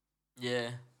 Yeah.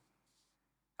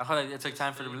 I thought it took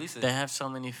time for to release it. They have so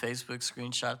many Facebook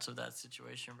screenshots of that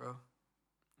situation, bro.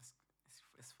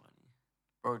 It's funny.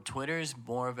 Bro, Twitter is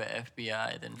more of an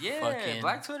FBI than fucking... Yeah,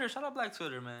 Black Twitter. Shout out Black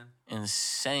Twitter, man.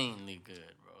 Insanely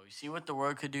good, bro. You see what the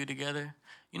world could do together?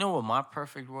 You know what my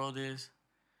perfect world is?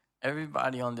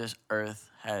 Everybody on this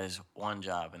earth has one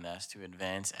job, and that's to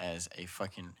advance as a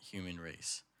fucking human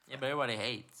race. Yeah, but everybody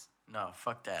hates. No,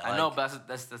 fuck that. I know, but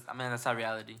that's our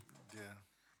reality. Yeah.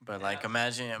 But like,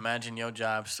 imagine your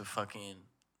job's to fucking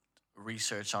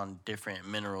research on different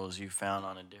minerals you found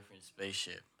on a different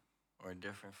spaceship or a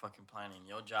different fucking planet. And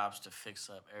your job's to fix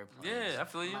up airplanes. Yeah, I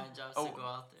feel you. My job's to go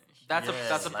out there.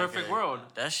 That's a perfect world.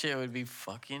 That shit would be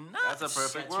fucking nuts. That's a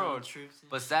perfect world.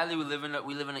 But sadly, we live in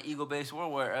an ego-based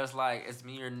world where it's like it's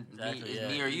me or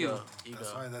me or you. Ego.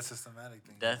 That's why that's systematic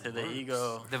thing. Death of the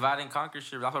ego. Divide and conquer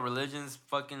shit. That's why religions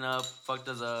fucked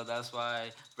us up. That's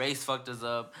why race fucked us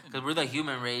up. Because we're the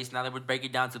human race. Now that we break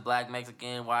it down to black,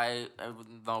 Mexican, white,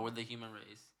 no, we're the human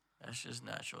race. That's just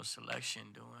natural selection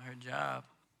doing her job.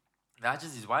 That's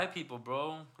just these white people,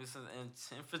 bro. It's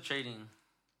infiltrating.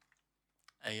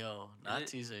 Hey, yo,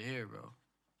 Nazis are here, bro.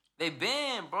 They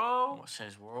been, bro.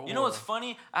 Since World War. You know what's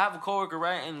funny? I have a coworker,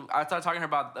 right? And I started talking to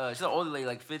her about, she's an older lady,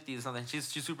 like 50 or something. She's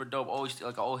super dope, like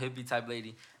an old hippie type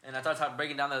lady. And I started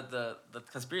breaking down the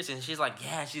conspiracy, and she's like,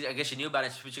 yeah, I guess she knew about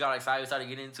it. She got excited, started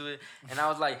getting into it. And I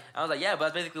was like, yeah, but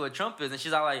that's basically what Trump is. And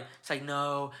she's all like, it's like,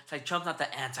 no, it's like Trump's not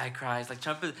the Antichrist. Like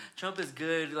Trump is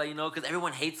good, like, because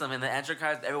everyone hates him, and the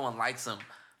Antichrist, everyone likes him.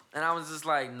 And I was just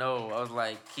like, no. I was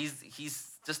like, he's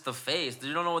just the face.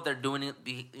 You don't know what they're doing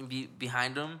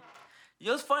behind him.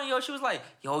 Yo, it's funny, she was like,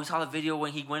 yo, we saw the video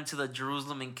when he went to the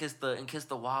Jerusalem and kissed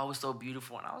the wall. It was so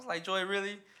beautiful. And I was like, Joy,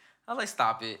 really? I was like,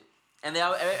 stop it. And they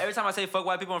every time I say fuck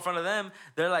white people in front of them,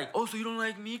 they're like, oh, so you don't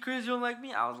like me, Chris? You don't like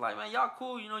me? I was like, man, y'all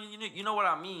cool. You know what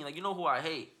I mean. Like, you know who I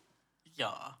hate.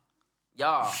 Y'all.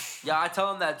 Y'all. Yeah, I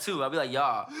tell them that too. I'll be like,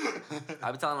 y'all.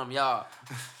 I be telling them, y'all.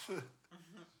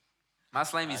 My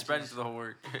slang be spreading to the whole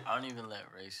world. I don't even let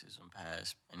racism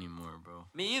pass anymore, bro.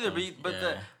 Me either,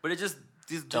 but it just...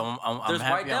 There's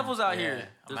white devils out here.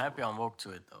 I'm happy I'm woke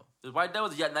to it, though. There's white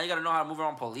devils. Yeah, now you got to know how to move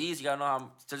around police. You got to know how to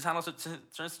just handle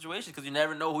certain situations because you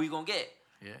never know who you're going to get.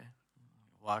 Yeah.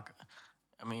 Walk.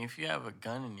 I mean, if you have a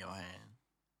gun in your hand,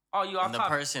 oh, you off and the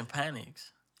person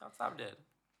panics, off top dead.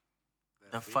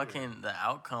 The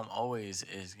outcome always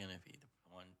is going to be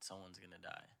the one someone's going to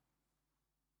die.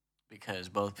 Because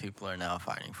both people are now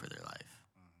fighting for their life.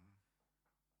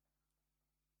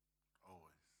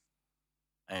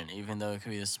 And even though it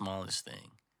could be the smallest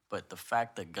thing, but the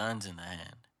fact that guns in the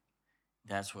hand,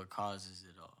 that's what causes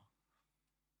it all.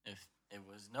 If it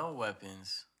was no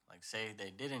weapons, like say they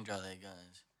didn't draw their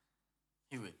guns,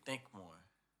 he would think more.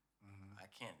 I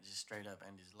can't just straight up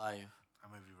end his life. I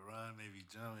maybe run, maybe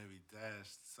jump, maybe dash,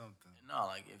 something. No,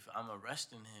 like if I'm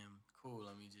arresting him, cool,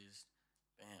 let me just,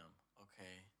 bam,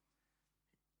 okay,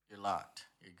 you're locked,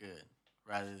 you're good.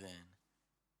 Rather than,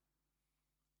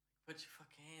 put your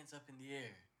fucking hands up in the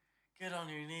air. Get on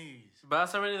your knees. But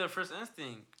that's already their first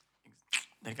instinct.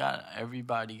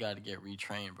 Everybody got to get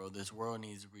retrained, bro. This world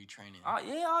needs retraining.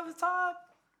 Yeah, off the top.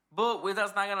 But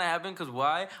that's not going to happen because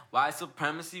why? White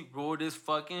supremacy ruled this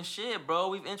fucking shit, bro.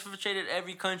 We've infiltrated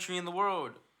every country in the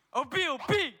world.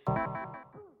 OBOB!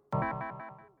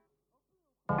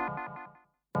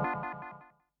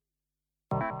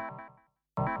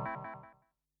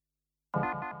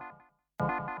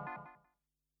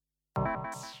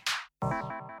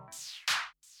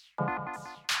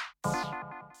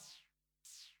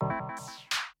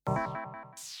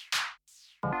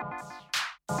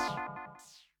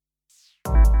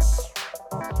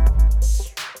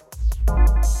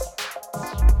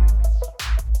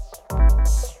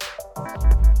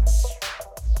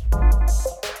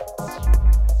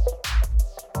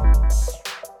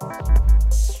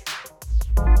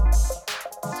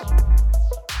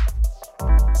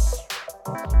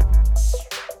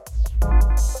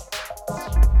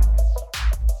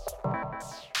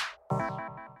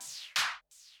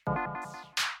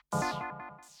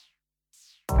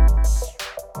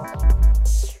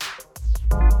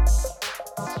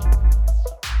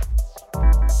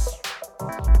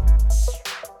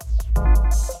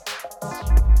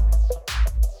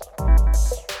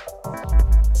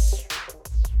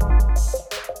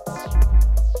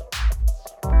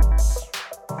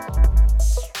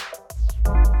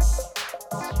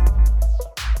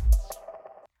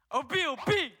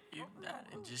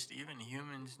 And just even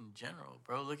humans in general,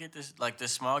 bro. Look at this. Like the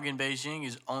smog in Beijing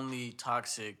is only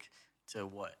toxic to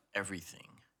what? Everything.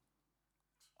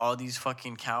 All these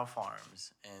fucking cow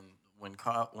farms, and when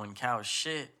cows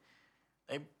shit,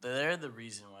 they're the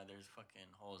reason why there's fucking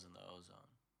holes in the ozone.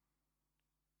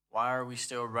 Why are we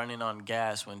still running on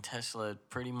gas when Tesla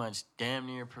pretty much damn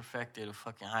near perfected a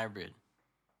fucking hybrid?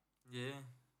 Yeah.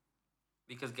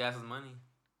 Because gas is money.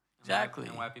 Exactly.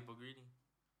 And white people greedy.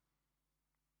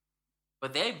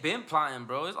 But they been plotting,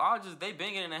 bro. It's all just, they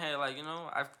been getting ahead. Like,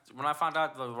 when I found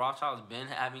out the Rothschilds been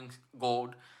having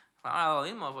gold, oh,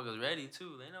 these motherfuckers ready,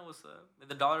 too. They know what's up.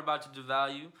 The dollar about to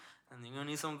devalue, and they're going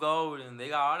to need some gold, and they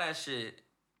got all that shit.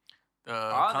 The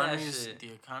economy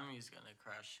is going to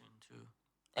crash soon, too.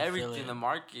 Everything, the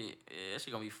market, that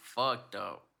shit going to be fucked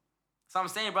up. So I'm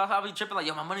saying, bro, I'll be tripping like,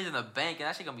 yo, my money's in the bank, and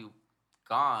that shit going to be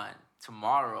gone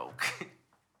tomorrow.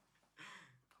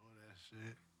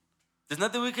 There's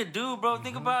nothing we could do, bro.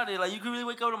 Think about it. Like, you could really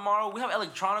wake up tomorrow. We have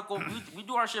electronic. We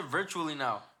do our shit virtually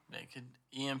now. They could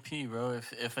EMP, bro.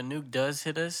 If a nuke does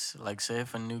hit us, like, say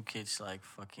if a nuke hits, like,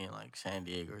 fucking, like, San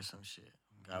Diego or some shit.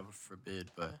 God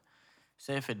forbid. But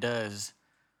say if it does,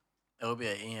 it'll be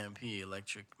an EMP,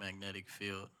 electric magnetic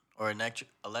field. Or an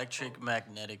electric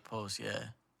magnetic pulse, yeah.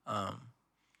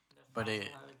 But it...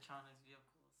 Electronics,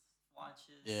 vehicles,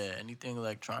 watches. Yeah, anything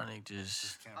electronic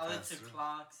just can't all pass into through.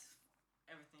 clocks.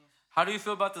 Everything. How do you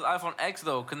feel about this iPhone X,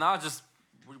 though? Because now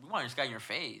we want to just get in your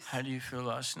face. How do you feel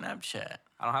about Snapchat?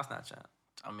 I don't have Snapchat.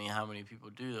 I mean, how many people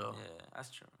do, though? Yeah, that's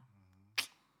true.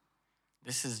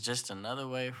 This is just another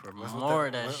way for more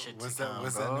of that shit to come,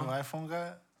 What's bro. that new iPhone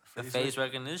got? The face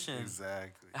recognition.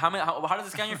 Exactly. How does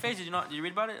it scan your face? Did you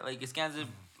read about it? Like, it scans it,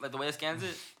 like the way it scans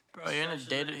it? Bro, you're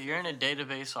in a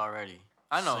database already.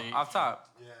 I know, So off top.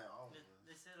 Yeah, all of it.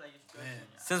 This is like instructions.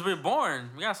 Since we're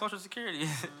born, we got Social Security.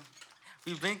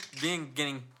 We've been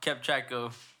getting kept track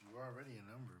of. We're already a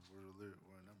number. We're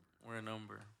a number. We're a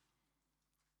number.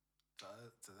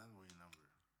 To them, we're a number.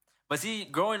 But see,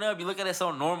 growing up, you look at it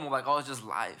so normal, like, oh, it's just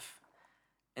life.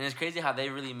 And it's crazy how they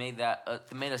really made that,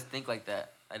 they made us think like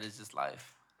that it's just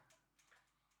life.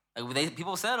 Like,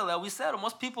 people settle, that we settle.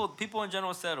 Most people in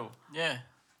general settle. Yeah.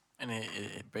 And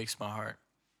it breaks my heart.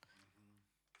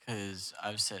 Because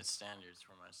I've set standards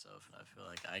for myself, and I feel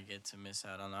like I get to miss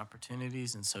out on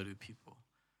opportunities, and so do people.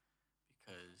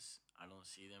 Because I don't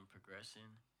see them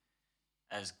progressing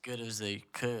as good as they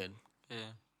could. Yeah.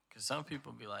 Because some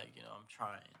people be like, I'm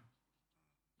trying.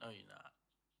 No, you're not.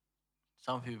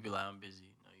 Some people be like, I'm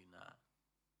busy. No, you're not.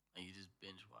 And you just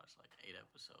binge watch like 8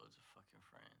 episodes of fucking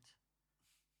Friends.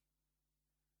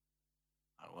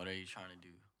 What are you trying to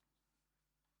do?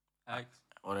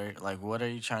 What are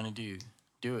you trying to do?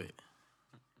 Do it.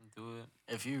 Do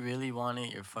it. If you really want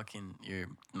it, your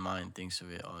mind thinks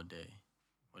of it all day.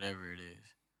 Whatever it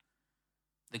is.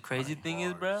 The crazy thing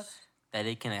is, bro, that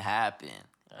it can happen.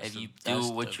 If you do that's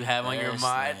what the you have on your best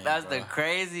mind, thing, that's bro. the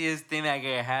craziest thing that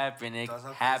can happen. It That's how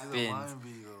crazy the happens. mind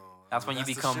be, though. That's when you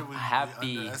the become shit we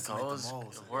happy. underestimate the Goals,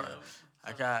 most. we're-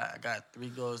 I got 3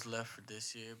 goals left for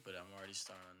this year, but I'm already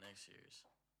starting on next year's.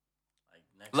 Like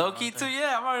next Low key month, too,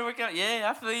 yeah. I'm already working out.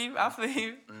 Yeah, I feel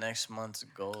you. Next month's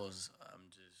goals, I'm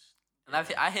just. And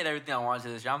I hit everything I wanted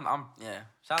this year. I'm yeah.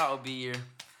 Shout out OB year.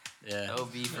 Yeah.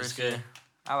 OB it's first good. year.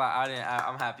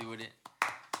 I'm happy with it.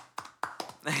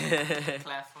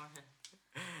 Clap for him.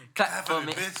 Clap for it,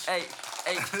 me. bitch. Hey,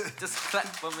 just clap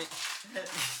for me.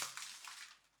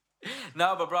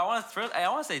 No, but bro, I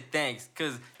want to say thanks,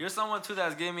 cause you're someone too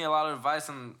that's giving me a lot of advice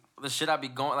on the shit I be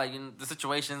going, like in the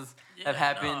situations have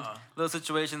happened, nah. little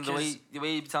situations. The 'Cause- way you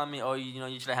be telling me, oh,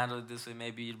 you should have handled it this way.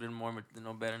 Maybe you'd been more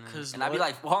better. And I'd be Lord-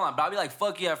 like, hold on, but I'd be like,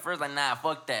 fuck you at first, like nah,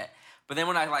 fuck that. But then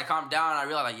when I like calm down, I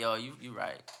realize like, yo, you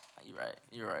right,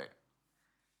 you're right.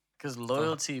 Cause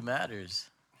loyalty matters.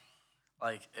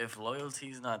 Like if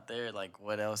loyalty's not there, like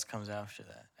what else comes after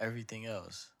that? Everything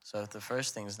else. So if the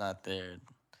first thing's not there,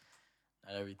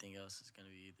 not everything else is gonna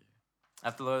be either.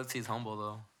 After loyalty is humble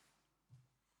though.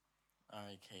 All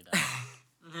right, K-Dot.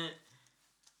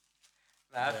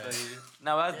 I feel you.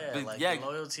 No, that's Yeah, like yeah. the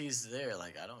loyalty's there.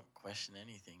 Like I don't question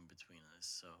anything between us.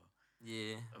 So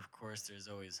Yeah. of course there's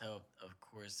always help. Of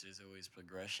course there's always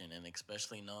progression, and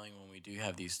especially knowing when we do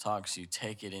have these talks, you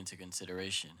take it into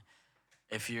consideration.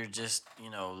 If you're just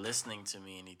listening to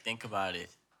me and you think about it,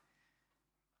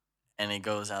 and it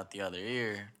goes out the other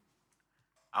ear,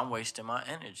 I'm wasting my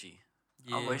energy.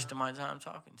 Yeah. I'm wasting my time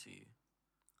talking to you.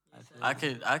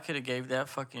 I I could have gave that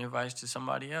fucking advice to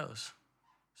somebody else.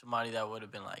 Somebody that would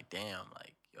have been like, damn,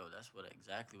 like, yo, that's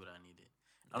exactly what I needed.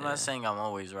 I'm Yeah. not saying I'm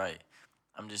always right.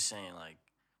 I'm just saying, like,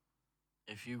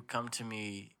 if you come to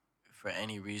me for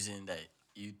any reason that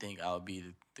you think I'll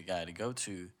be the guy to go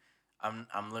to,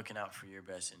 I'm looking out for your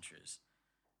best interest.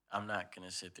 I'm not gonna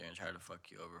sit there and try to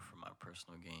fuck you over for my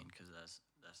personal gain, because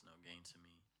that's no gain to me.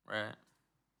 Right.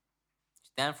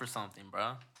 Stand for something,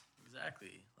 bro.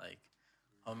 Exactly. Like,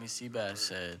 homie Seabass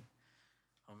said,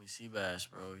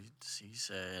 bro, he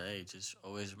said, hey, just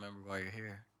always remember why you're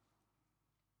here.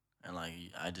 And, like,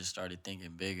 I just started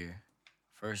thinking bigger.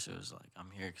 First, it was like, I'm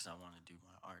here because I want to do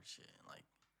my art shit. And, like,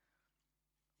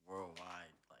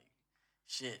 worldwide, like,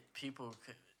 shit people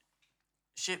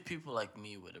like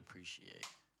me would appreciate.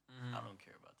 Mm-hmm. I don't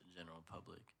care about the general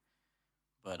public.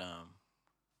 But,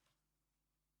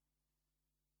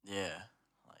 yeah,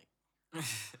 like.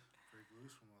 Break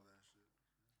loose from all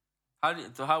that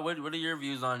shit. What are your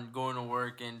views on going to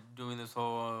work and doing this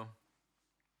whole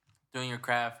doing your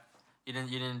craft? You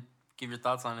didn't give your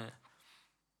thoughts on it.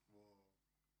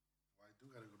 Well, I do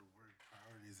gotta go to work,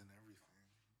 priorities and everything,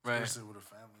 Right. especially with a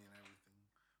family and everything.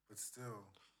 But still,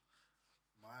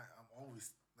 I'm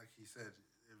always, like he said,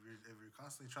 if you're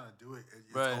constantly trying to do it,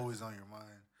 it's Right. always on your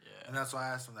mind. Yeah. And that's why I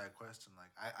asked him that question. Like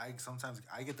I sometimes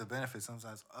I get the benefit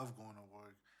sometimes of going to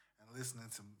work and listening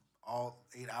to all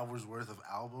 8 hours worth of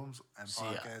albums and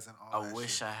podcasts and all that I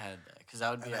wish shit. I had that, because I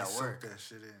would be And I at soak work. that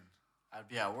shit in. I'd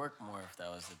be at work more if that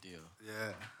was the deal. Yeah.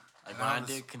 Like And when I was-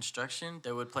 did construction,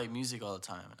 they would play music all the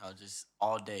time. I was just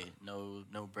all day, no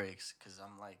breaks, because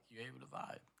I'm like, you're able to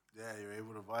vibe. Yeah, you're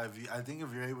able to vibe. I think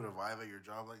if you're able to vibe at your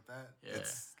job like that, Yeah.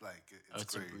 it's like it's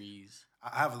It's a great. breeze.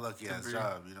 I have a lucky It's a ass breeze.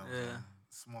 job, you know. What I'm Yeah. saying?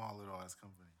 Small little ass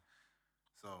company,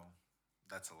 so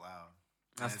that's allowed.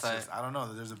 And That's it's tight. just, I don't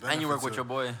know. There's a benefit. And you work to with it. your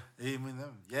boy. I mean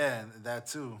them. Yeah, and that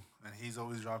too. And he's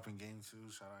always dropping game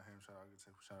too. Shout out him. Shout out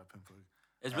Architect. Shout out Pimplug.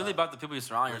 It's really about the people you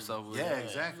surround yourself with. Yeah,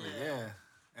 exactly. Yeah.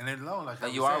 And then no, like how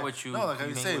Like you you are said- what you- No, like how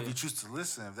you you hang say, if with. you choose to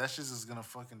listen, if that shit's just gonna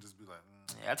fucking just be like,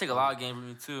 Yeah, I take a lot of game from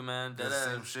you too, man. that Deadass.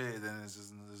 same shit, then it's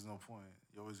just there's no point.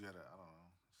 You always gotta, I don't know,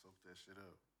 soak that shit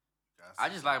up. I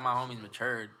just like my homies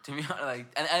matured. To be honest, like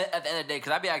at the end of the day,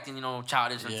 because I be acting,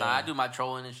 childish sometimes. I do my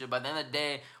trolling and shit. But at the end of the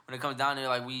day, when it comes down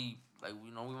to it, we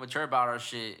mature about our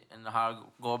shit and how to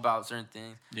go about certain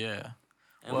things. Yeah.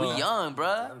 And we young,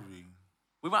 bruh.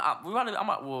 I'm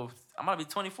about to be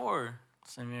 24.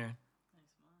 Same here.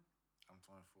 I'm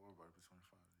 24, about to be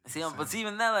 25. But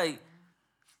even that,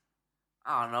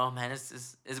 I don't know, man.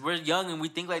 It's we're young and we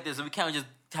think like this, so we can't just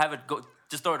have it go,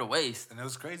 just throw it to waste. And it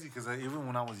was crazy because even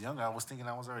when I was younger, I was thinking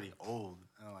I was already old,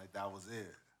 and that was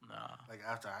it. Nah. Like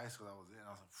after high school, that was it. And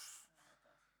I was like,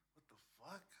 what the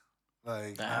fuck?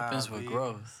 Like that happens with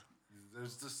growth.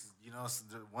 There's just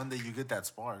one day you get that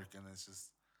spark, and it's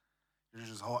just your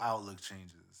whole outlook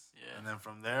changes. Yeah. And then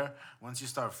from there, once you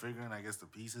start figuring, I guess, the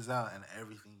pieces out and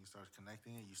everything, you start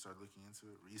connecting it, you start looking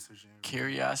into it, researching it.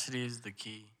 Curiosity is the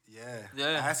key. Yeah.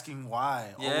 Asking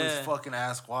why. Yeah. Always fucking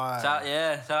ask why. Shout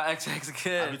XX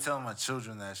kid. I be telling my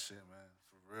children that shit, man.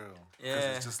 For real. Yeah.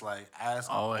 Because it's just like, ask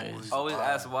always why.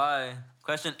 Ask why.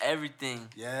 Question everything.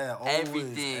 Yeah,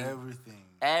 always.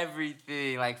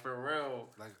 Everything. Like, for real.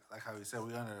 Like how we said,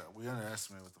 we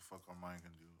underestimate what the fuck our mind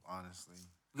can do, honestly.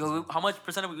 Yo, how much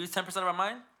percent we use? 10% of our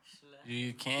mind?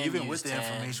 You can't even use with the 10,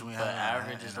 information we but have.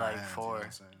 average is like 4.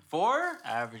 4?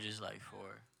 Average is like 4.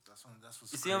 That's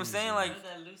what's you see what I'm saying? Like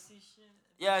that Lucy shit.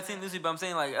 Yeah, I seen Lucy, but I'm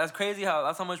saying that's crazy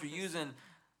that's how much we use and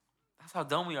that's how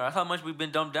dumb we are. That's how much we've been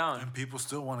dumbed down. And people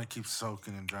still want to keep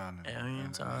soaking and drowning.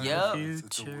 Aliens are the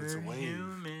future it's a wave.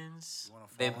 humans.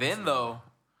 They've been though.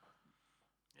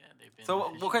 Yeah, they've been.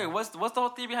 So okay, what's the whole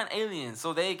theory behind aliens?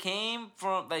 So they came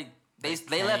from they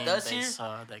left us here.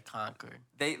 They conquered.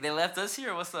 They left us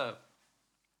here. What's up?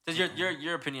 Just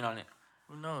your opinion on it.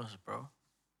 Who knows, bro?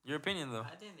 Your opinion though.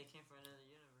 I think they came from another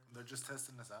universe. They're just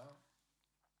testing us out.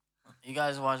 You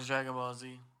guys watch Dragon Ball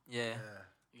Z? Yeah.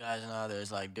 You guys know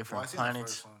there's different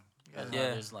planets. You guys know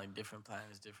there's different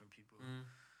planets, different people,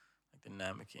 like the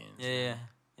Namekians. Yeah.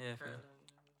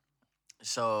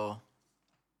 So,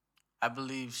 I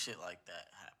believe shit like that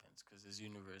happens because this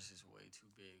universe is way too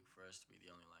big for us to be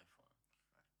the only life form.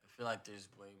 I feel like there's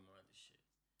way more of this shit.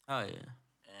 Oh yeah.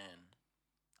 And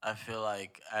I feel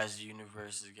like as the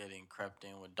universe is getting crept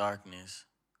in with darkness,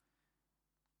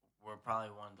 we're probably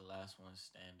one of the last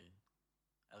ones standing.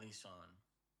 At least on,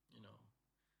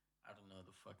 I don't know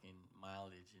the fucking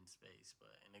mileage in space,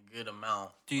 but in a good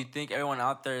amount. Do you think everyone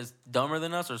out there is dumber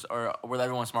than us, or will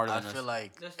everyone smarter than us? I feel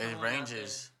like it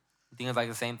ranges. You think it's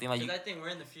the same thing? Because I think we're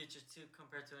in the future too,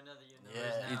 compared to another universe.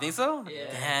 Yeah. Now. You think so?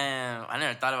 Yeah. Damn, I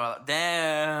never thought about it.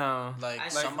 Damn.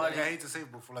 I hate to say it,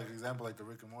 but for example, the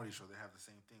Rick and Morty show, they have the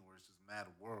same thing where it's just mad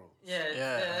worlds. Yeah.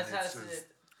 That's how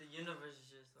the universe is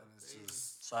just crazy.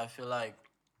 So I feel like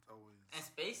always. And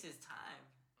space is time.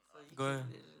 So Go ahead.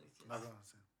 I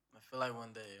feel like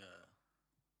when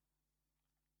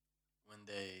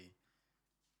they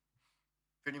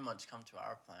pretty much come to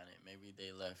our planet, maybe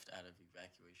they left out of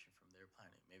evacuation from their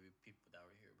planet. Maybe people that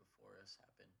were here before us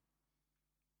happened.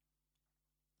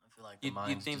 I feel like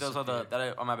you think those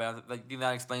are oh my bad. Do you think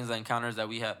that explains the encounters that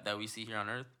we see here on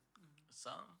Earth?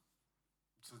 Some.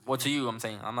 Well, to you, I'm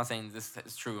saying. I'm not saying this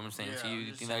is true. I'm saying to you.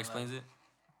 You think that explains it?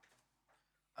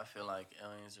 I feel like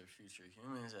aliens are future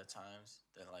humans at times.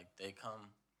 That they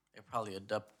probably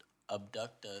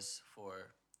abduct us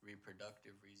for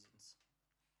reproductive reasons.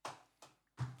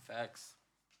 Facts.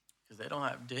 Because they don't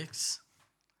have dicks.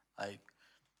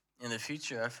 In the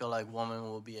future, I feel like woman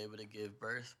will be able to give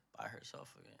birth by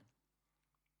herself again.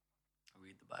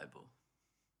 Read the Bible.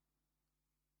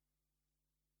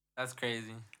 That's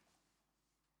crazy.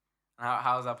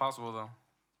 How is that possible though?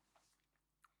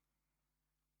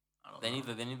 I don't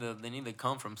know. They need to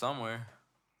come from somewhere.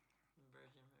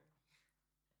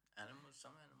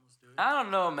 Some animals do it. I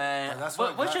don't know, man. That's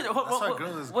why girl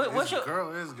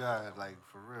is God,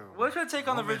 for real. What's your take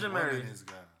on the Virgin Mary? Is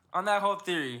God. On that whole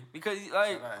theory, because what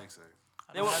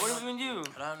do you do?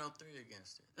 But I have no theory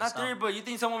against it. Not theory, but you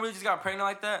think someone really just got pregnant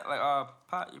like that?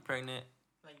 Pot, you're pregnant.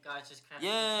 Like God just crafted the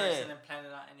person and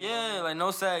planted out any Yeah,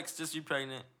 no sex, just you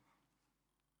pregnant.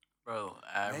 Bro,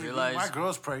 I realized my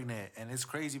girl's pregnant, and it's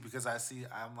crazy because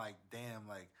I'm like, damn,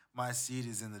 my seed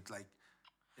is in the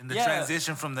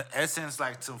transition from the essence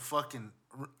to fucking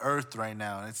Earth right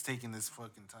now, and it's taking this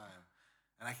fucking time,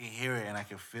 and I can hear it and I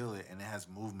can feel it, and it has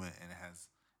movement and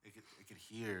it could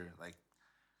hear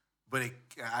but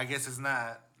I guess it's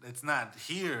not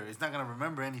here. It's not gonna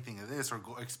remember anything of this or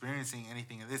experiencing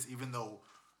anything of this, even though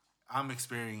I'm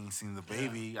experiencing the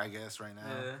baby, I guess right now.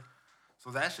 Yeah.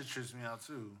 So that shit trips me out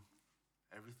too.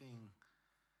 Everything,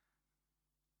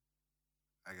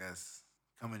 I guess,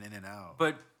 coming in and out.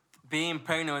 But being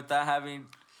pregnant without having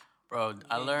Bro,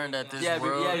 I learned that this Yeah,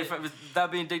 world.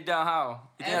 without being digged down, how?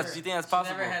 You think that's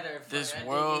possible? She never had her This fuck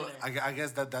world- I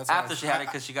guess that's After why she had it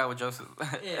because she got with Joseph.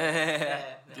 Yeah.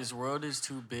 This world is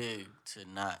too big to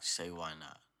not say why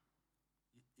not.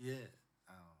 Yeah.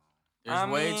 There's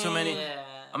way too many. Yeah.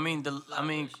 I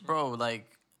mean, bro, like.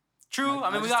 True. I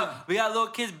mean, we got little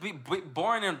kids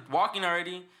born and walking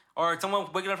already, or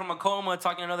someone waking up from a coma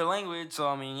talking another language. So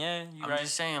I mean, yeah, you I'm right.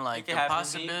 just saying, like, the It can happen.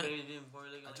 possibility.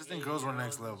 I just think girls were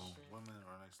next level. Women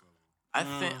are next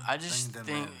level. I just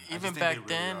think even back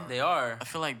then, They are. I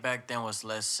feel like back then was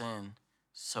less sin,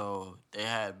 so they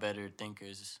had better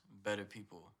thinkers, better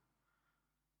people.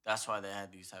 That's why they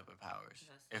had these type of powers.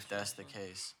 If that's the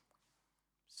case,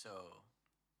 so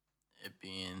it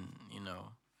being,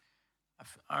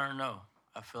 I don't know.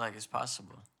 I feel like it's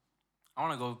possible. I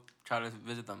want to go try to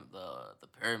visit the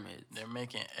pyramids. They're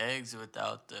making eggs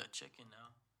without the chicken now.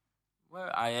 Where?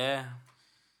 Yeah. Yeah.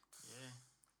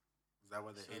 Is that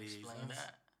what the So 88 explain cents?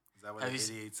 that. Is that what the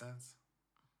 88 cents?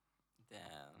 Damn.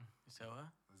 You said what?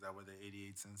 Is that what the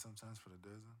 88 cents sometimes for the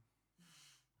dozen?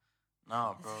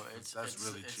 No, bro. It's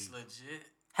really it's cheap. legit.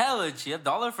 Hella cheap.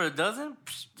 $1 for a dozen?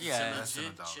 Yeah. It's a less than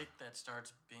legit $1. chick that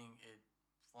starts being, it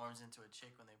forms into a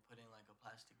chick when they put in like a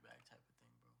plastic bag type of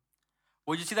thing, bro.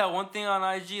 Would you see that one thing on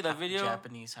IG, that video?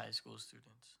 Japanese high school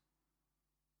students.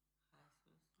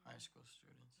 High school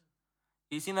students.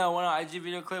 You seen that one IG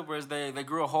video clip where they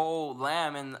grew a whole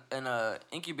lamb in a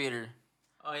incubator?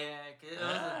 Oh yeah, 'cause it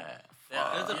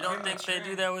was You don't think they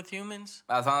do that with humans?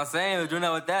 That's what I'm saying. They're doing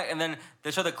that with that, and then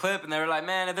they show the clip, and they were like,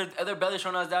 "Man, if they're barely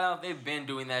showing us that, they've been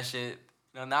doing that shit.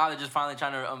 Now they're just finally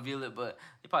trying to unveil it, but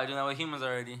they probably doing that with humans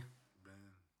already."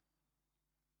 Man.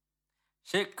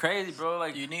 Shit, crazy, bro.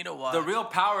 Like You need to watch. the real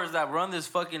powers that run this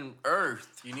fucking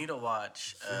earth. You need to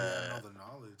watch. You gotta know the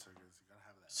knowledge, I guess. You gotta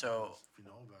have that. So- knowledge if you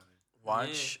know about it.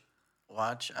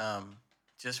 Watch.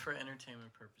 Just for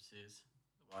entertainment purposes,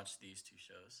 watch these two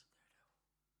shows.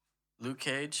 Luke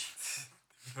Cage,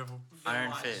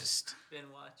 Iron Fist.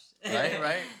 Been watched.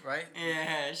 Right.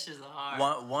 Yeah, it's just hard.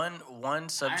 One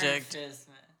subject. Iron Fist,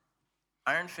 man.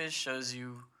 Iron Fist shows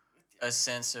you a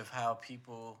sense of how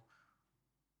people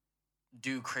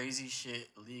do crazy shit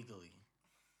legally.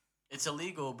 It's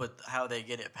illegal, but how they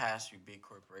get it passed through big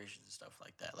corporations and stuff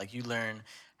like that. Like, you learn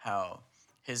how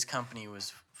his company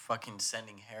was fucking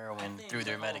sending heroin through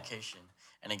their medication,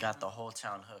 and it got the whole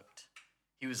town hooked.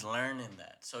 He was learning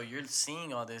that. So you're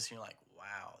seeing all this, and you're like,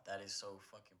 wow, that is so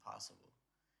fucking possible.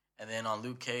 And then on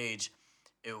Luke Cage,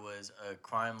 it was a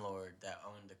crime lord that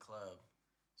owned the club.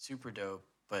 Super dope,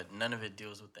 but none of it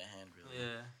deals with the hand, really.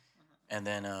 Yeah. And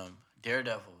then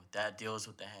Daredevil, that deals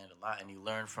with the hand a lot, and you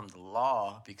learn from the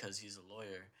law because he's a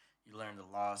lawyer. You learn the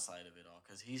law side of it all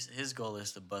because his goal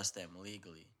is to bust them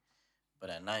legally,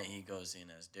 but at night he goes in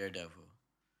as Daredevil.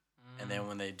 And then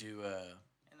when they do,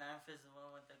 And Iron Fist is the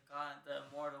one with the gun, the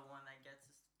immortal one that gets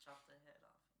us to chop the head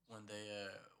off. when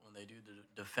they do the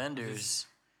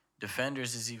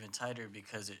Defenders is even tighter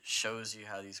because it shows you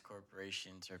how these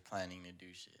corporations are planning to do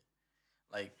shit.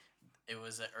 Like, it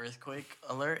was an earthquake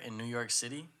alert in New York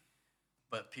City,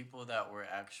 but people that were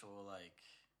actual, like,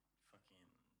 fucking,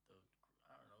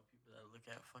 people that look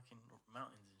at fucking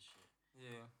mountains and shit.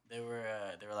 Yeah. They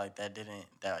were like, that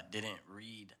didn't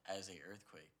read as a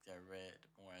earthquake. That read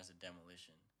more as a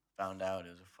demolition. Found out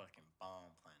it was a fucking bomb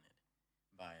planted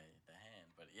by the hand.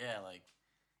 But yeah, like,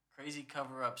 crazy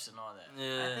cover-ups and all that.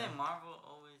 Yeah. I think Marvel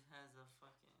always has a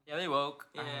fucking. Yeah, they woke.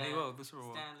 Yeah, They woke. This was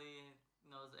woke. Stanley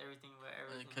knows everything about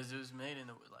everything. Because it was made in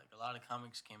a lot of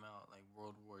comics came out like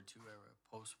World War II era,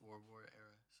 post-World War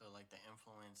era. So like the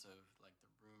influence of like the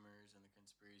rumors and the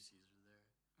conspiracies were there.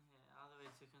 Yeah, all the way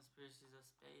to conspiracies of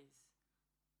space.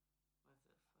 With the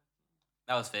fucking.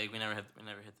 That was fake. We never hit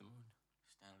the moon.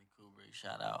 Stanley Kubrick,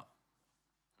 shout out.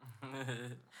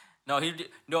 No,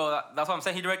 that's what I'm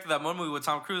saying. He directed that one movie with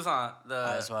Tom Cruise on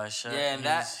That's why I shut. Yeah,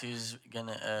 and he's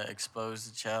gonna expose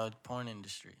the child porn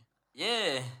industry.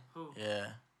 Yeah. Who? Yeah.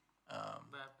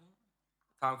 Brad Pitt?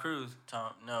 Tom Cruise.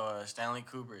 Stanley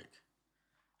Kubrick.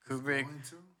 Kubrick.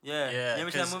 Yeah. Yeah, You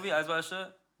ever seen that 'cause- movie, Eyes Wide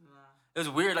Shut? Nah. It was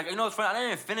weird. Like, it's funny. I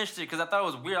didn't even finish it because I thought it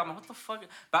was weird. I'm like, what the fuck?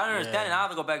 But I don't understand it. Yeah. Now I have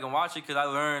to go back and watch it because I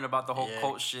learned about the whole Yeah,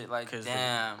 cult shit. Like, 'cause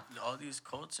damn. all these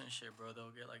cults and shit, bro.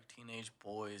 They'll get like teenage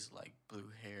boys, like blue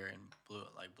hair and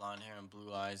blonde hair and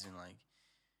blue eyes, and like,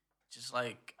 just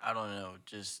like I don't know,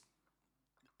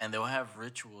 and they'll have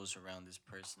rituals around this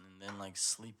person, and then like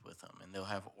sleep with them, and they'll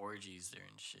have orgies there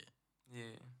and shit.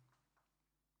 Yeah.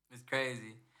 It's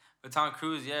crazy. But Tom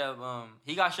Cruise, yeah,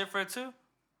 he got shit for it too?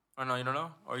 Or no, you don't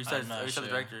know? Or you said, I'm not the sure.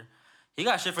 director? He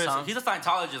got shit for it. He's a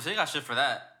Scientologist, so he got shit for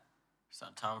that. It's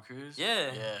not Tom Cruise.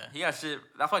 Yeah. Yeah. He got shit.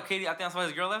 That's why I think that's why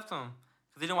his girl left him.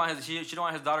 Because He didn't want she didn't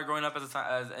want his daughter growing up as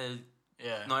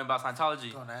knowing about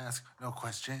Scientology. Don't ask no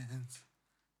questions.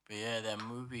 But yeah, that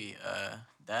movie,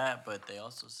 but they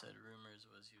also said rumors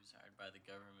was he was hired by the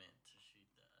government to shoot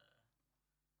the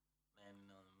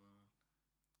landing on the moon.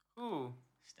 Who?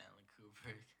 Stanley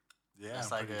Kubrick. Yeah,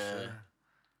 that's I'm like pretty sure.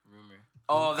 rumor.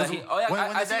 Oh, that he. Oh yeah, when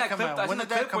I did seen that that come clip. out? I When seen the did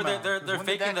that clip where come they're out? When did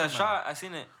faking that the come out? shot. I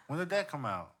seen it. When did that come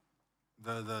out?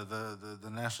 The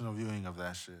national viewing of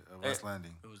that shit of West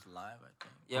Landing. It was live, I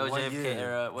think. Yeah, it was What JFK year?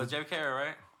 era. Was JFK era,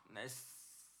 right? Nice.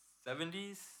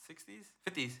 70s, 60s,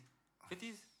 50s,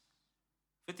 50s,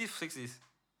 50s, 60s,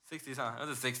 60s, huh? It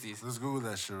was the 60s. Let's Google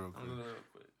that shit real I'm quick. Google it real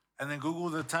quick. And then Google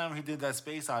the time he did that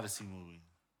Space Odyssey movie.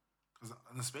 Because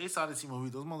in the Space Odyssey movie,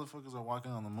 those motherfuckers are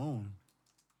walking on the moon.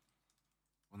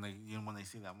 When they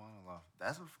see that monologue.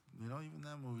 That's even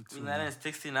that movie too. We landed in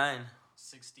 69.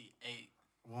 68.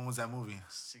 When was that movie?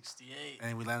 68.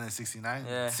 And we landed in 69?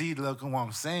 Yeah. See, look at what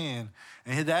I'm saying.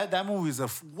 And that movie is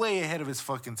way ahead of its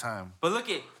fucking time. But look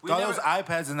it, Got those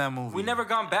iPads in that movie. we never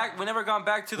gone back to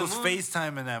the those moon.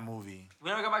 FaceTime in that movie. We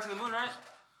never got back to the moon, right?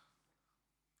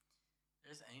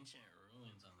 There's ancient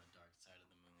ruins on the dark side of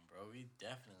the moon, bro. We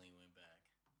definitely went back.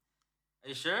 Are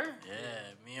you sure?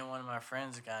 Yeah, me and one of my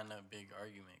friends got in a big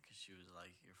argument because she was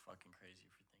like, "You're fucking crazy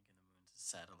for thinking the moon's a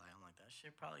satellite." I'm like, "That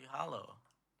shit probably hollow."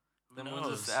 The moon's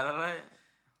a satellite?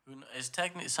 Who knows? It's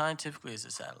scientifically it's a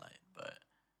satellite, but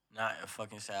not a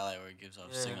fucking satellite where it gives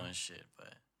off signal and shit.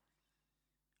 But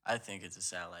I think it's a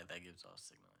satellite that gives off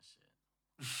signal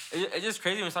and shit. It's just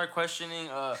crazy when we start questioning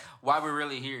why we're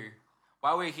really here.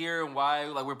 Why we're here and why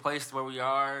we're placed where we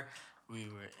are. We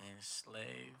were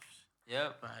enslaved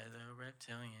Yep. by the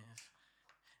reptilians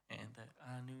and the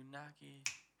Anunnaki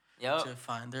Yep. to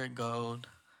find their gold.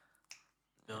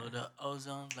 Build an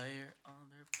ozone layer on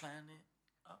their planet.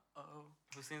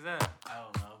 Who sings that? I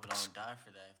don't know, but I'm gonna die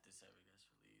for that if this ever gets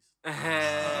released.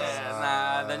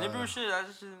 Nah, the Nibiru shit,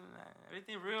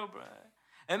 everything real, bro.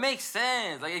 It makes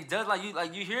sense. Like it does. Like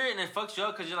you hear it and it fucks you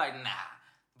up because you're like, nah.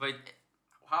 But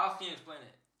how else can you explain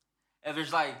it? If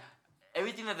there's like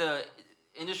everything that the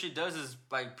industry does is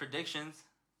like predictions,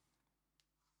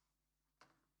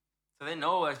 so they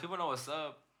know. Like people know what's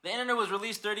up. The internet was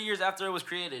released 30 years after it was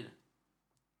created.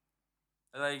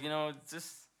 Like it's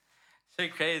just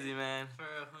shit crazy, man. For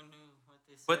who knew what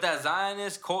they said. But that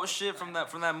Zionist cult shit from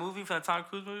that movie, from that Tom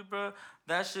Cruise movie, bro,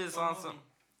 that shit's What on movie? some.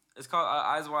 It's called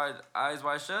Eyes Wide Shut. Eyes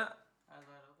wide open.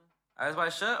 Eyes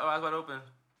Wide Shut or Eyes Wide Open?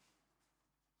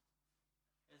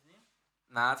 His name?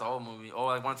 Nah, that's an old movie. Oh,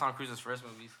 like one of Tom Cruise's first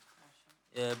movies.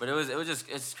 Yeah, but it was just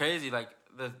it's crazy. Like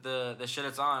the shit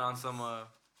it's on some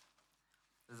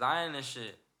Zionist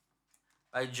shit.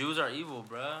 Like Jews are evil,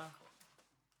 bro.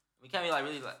 We can't be like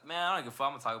really like, man, I don't give a fuck.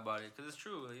 I'm gonna talk about it because it's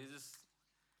true. Like, it's just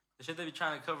the shit they be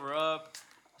trying to cover up, the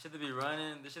shit they be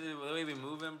running, the shit the way they be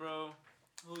moving, bro.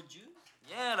 Who, Jews?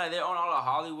 Yeah, like they own all of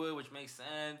Hollywood, which makes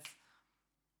sense.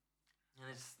 And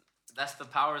that's the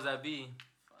powers that be.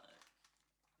 Fuck.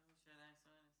 Who should I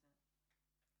so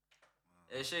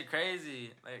innocent? It's shit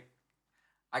crazy. Like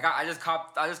I just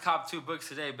copped 2 books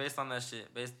today based on that shit.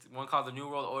 One called The New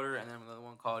World Order and then another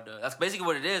one called that's basically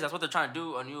what it is. That's what they're trying to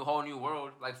do, whole new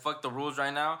world. Like fuck the rules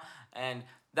right now. And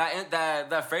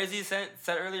that phrase he said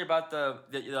earlier about the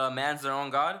man's their own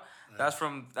god. Yeah. That's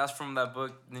from that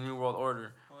book, The New World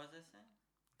Order. What was it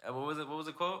saying? What was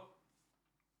the quote?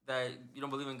 That you don't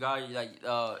believe in God. You're like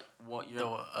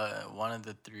one of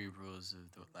the 3 rules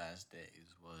of the last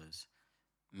days was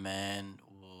man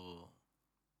will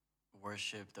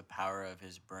worship the power of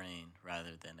his brain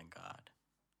rather than a god.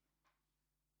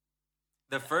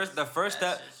 The first thing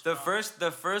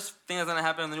that's gonna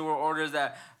happen in the New World Order is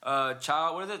that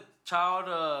child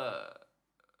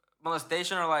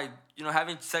molestation or like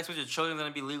having sex with your children is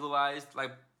gonna be legalized,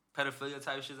 like pedophilia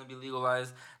type shit is gonna be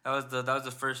legalized. That was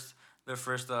the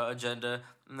first agenda,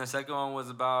 and the second one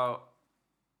was about.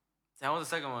 What was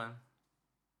the second one?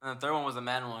 And the third one was the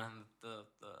man one.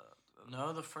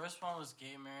 No, the first one was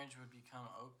gay marriage would become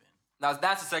open. Now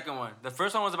that's the second one. The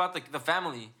first one was about the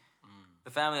family,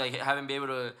 the family, like having be able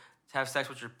to have sex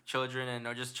with your children and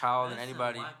or just child and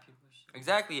anybody. White people shit.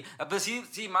 Exactly. But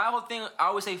see, my whole thing, I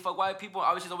always say fuck white people.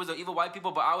 Obviously, it's always the evil white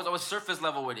people, but I was always surface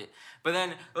level with it. But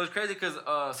then it was crazy because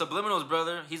Subliminal's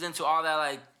brother, he's into all that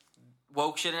like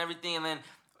woke shit and everything. And then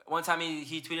one time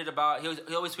he tweeted about he's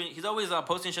always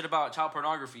posting shit about child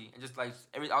pornography and just like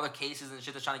all the cases and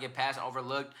shit that's trying to get passed and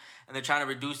overlooked, and they're trying to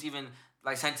reduce even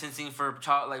like sentencing for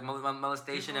child like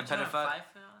molestation and pedophilia.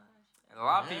 A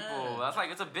lot of people. That's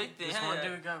like it's a big thing. This one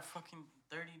dude got fucking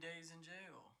 30 days in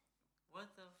jail. What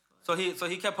the fuck? So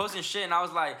he kept posting shit, and I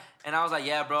was like,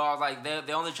 yeah, bro. I was like,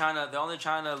 they're only trying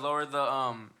to lower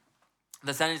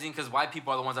the sentencing because white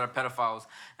people are the ones that are pedophiles,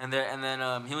 and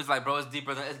then he was like, bro, it's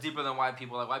deeper than white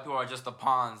people. Like white people are just the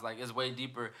pawns. Like it's way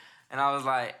deeper. And I was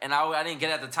like, and I didn't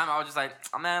get it at the time. I was just like,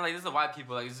 oh man, like this is the white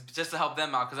people. Like it's just to help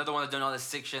them out because they're the ones that doing all this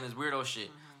sick shit, and this weirdo shit.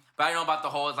 But I didn't know about the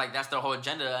whole. It's like that's their whole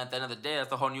agenda. At the end of the day, that's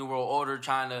the whole new world order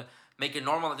trying to make it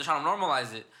normal. They're trying to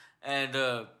normalize it. And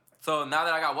so now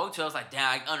that I got woke to, I was like, damn,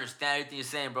 I understand everything you're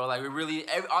saying, bro. Like we really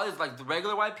all this like the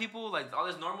regular white people, like all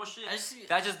this normal shit.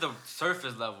 That's just the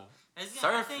surface level. I think it's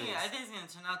gonna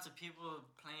turn out to people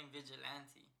playing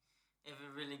vigilante if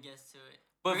it really gets to it.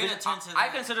 But I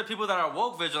consider people that are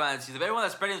woke vigilantes. If everyone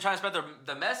that's trying to spread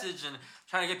the message and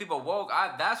trying to get people woke,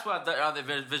 that's what are the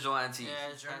vigilantes.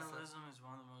 Yeah, journalism is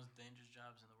one of the most dangerous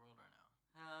jobs in the world right now.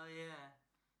 Hell yeah.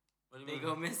 What do you They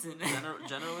mean? go missing.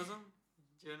 Journalism?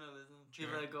 Journalism.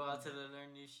 People that go out to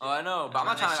learn new shit. Oh, I know, but I'm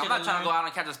not trying to go out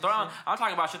and catch a story. I'm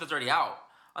talking about shit that's already out.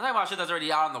 I'm talking about shit that's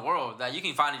already out in the world that you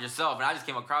can find it yourself, and I just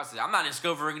came across it. I'm not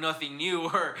discovering nothing new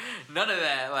or none of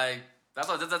that. Like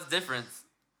that's different.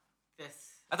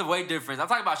 That's a way difference. I'm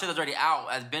talking about shit that's already out,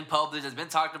 has been published, has been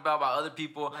talked about by other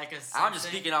people. Like I'm just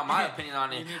speaking on my opinion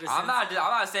on it. I'm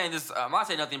not saying this. I'm not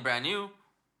saying nothing brand new.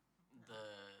 The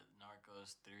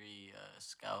Narcos 3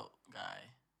 scout guy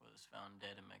was found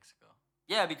dead in Mexico.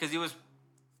 Yeah, because he was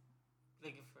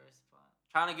looking for a spot,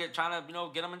 trying to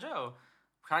get him in jail,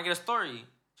 trying to get a story,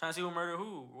 trying to see who murdered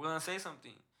who. We're gonna say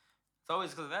something. It's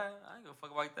always because of that. I ain't gonna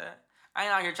fuck like that. I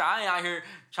ain't out here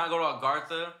trying to go to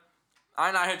Agartha. I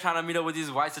ain't out here trying to meet up with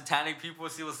these white satanic people,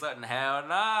 see what's up. Hell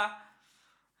nah.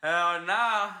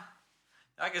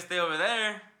 I can stay over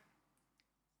there.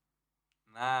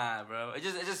 Nah, bro. It's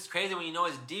just crazy when you know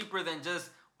it's deeper than just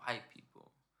white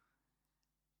people.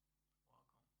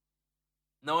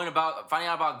 Finding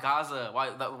out about Gaza,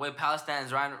 the way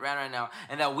Palestine's ran right now,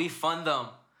 and that we fund them.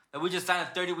 That we just signed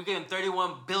we gave them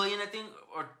 31 billion, I think,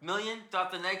 or million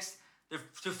throughout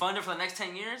to fund it for the next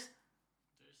 10 years.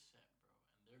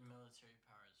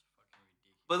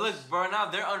 But look, bro, now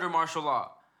they're under martial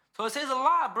law. So it says a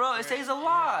lot, bro. It says a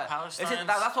lot.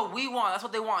 That's what we want. That's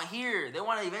what they want here. They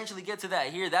want to eventually get to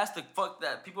that here. That's the fuck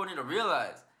that people need to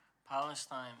realize.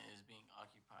 Palestine is being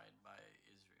occupied by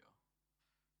Israel.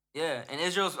 Yeah, and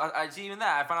Israel's, I see even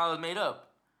that. I found out it was made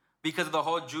up. Because of the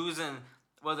whole Jews and,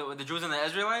 the Jews and the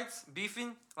Israelites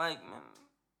beefing. Like, man,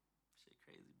 shit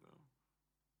crazy, bro.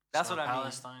 That's what I mean.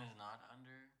 Palestine is not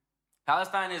under?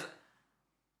 Palestine is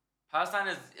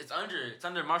it's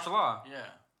under martial law. Yeah,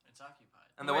 it's occupied.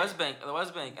 And the West Bank,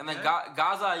 and then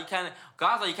Gaza, you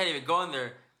can't even go in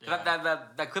there. Yeah.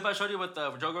 That clip I showed you with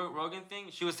the Joe Rogan thing,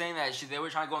 she was saying that they were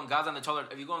trying to go in Gaza, and they told her,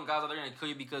 if you go in Gaza, they're gonna kill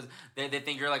you because they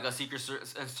think you're like a secret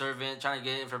servant trying to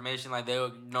get information. Like you're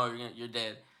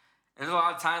dead. And there's a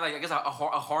lot of times, like I guess a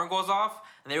horn goes off,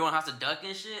 and everyone has to duck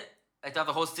and shit. Like throughout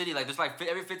the whole city, like there's like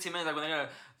every 15 minutes, like when they're gonna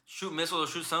shoot missiles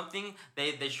or shoot something,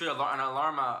 they shoot an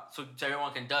alarm out so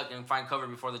everyone can duck and find cover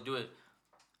before they do it.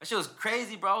 That shit was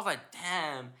crazy, bro. I was like,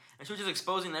 damn. And she was just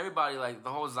exposing everybody, like the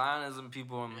whole Zionism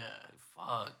people. And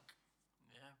fuck.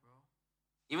 Yeah, bro.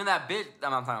 Even that bitch.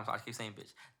 I'm sorry, I keep saying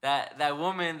bitch. That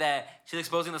woman that she's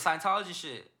exposing the Scientology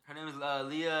shit. Her name is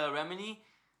Leah Remini.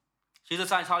 She's a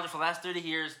Scientologist for the last 30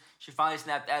 years. She finally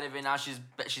snapped out of it. Now she's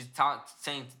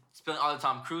spilling all the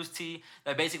Tom Cruise tea.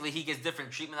 That basically he gets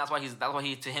different treatment. That's why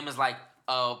he to him is like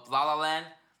La La Land,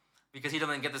 because he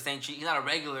doesn't get the same treatment. He's not a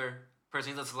regular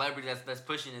person. He's a celebrity that's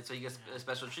pushing it, so he gets a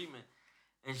special treatment.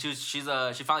 And she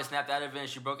finally snapped out of it and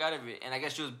she broke out of it. And I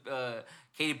guess she was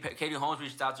Katie Holmes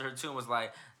reached out to her too and was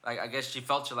like I guess she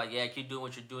felt her like, yeah, keep doing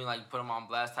what you're doing, like put them on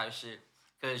blast type shit.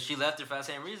 Cause she left her for that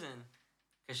same reason,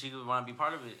 cause she would want to be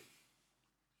part of it.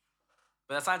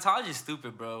 But that Scientology is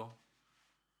stupid, bro.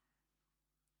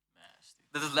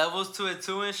 There's levels to it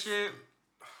too and shit.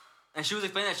 And she was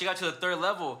explaining that she got to the 3rd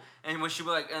level, and when she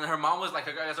was like, and her mom was like,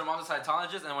 I guess her mom's a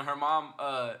Scientologist, and when her mom,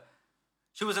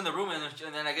 she was in the room, and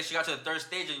then I guess she got to the 3rd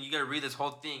stage, and you gotta read this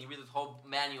whole thing, you read this whole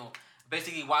manual,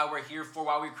 basically why we're here for,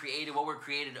 why we're created, what we're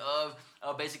created of,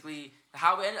 basically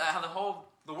how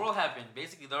the world happened,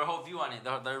 basically their whole view on it,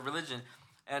 their religion,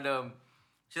 and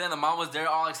she said the mom was there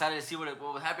all excited to see what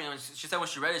was happening, and she said when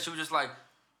she read it, she was just like,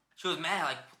 she was mad,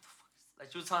 like, what the fuck is,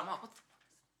 like she was telling mom, what the fuck.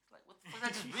 What did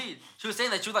I just read? She was saying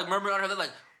that she was like murmuring under her lip,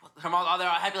 like her mom all there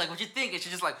all happy, like what you think? And she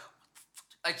just like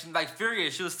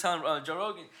furious. She was telling Joe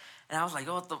Rogan, and I was like,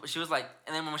 oh, she was like,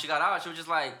 and then when she got out, she was just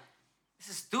like, this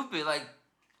is stupid. Like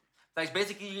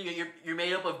basically you're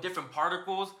made up of different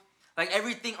particles. Like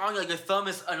everything on you, like your thumb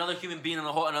is another human being in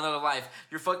another life.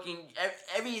 You're fucking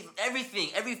everything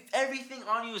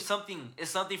on you is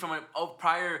something from a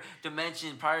prior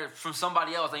dimension, from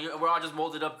somebody else. Like we're all just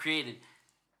molded up, created.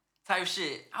 Type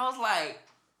shit. I was like,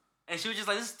 And she was just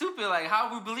like, this is stupid. Like, how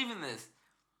are we believing this?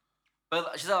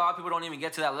 But she said a lot of people don't even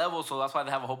get to that level, so that's why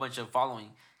they have a whole bunch of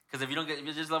following. Because if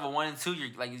you're just level 1 and 2, you're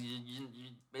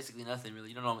basically nothing really.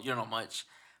 You don't know much.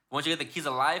 Once you get the keys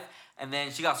of life, and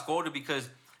then she got scolded because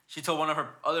she told one of her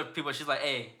other people, she's like,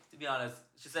 hey, to be honest,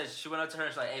 she said she went up to her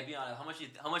and she's like, hey, be honest,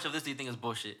 how much of this do you think is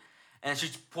bullshit? And she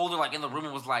pulled her like in the room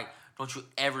and was like, don't you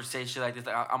ever say shit like this.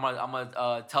 Like, I'm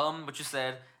gonna tell them what you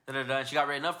said. And she got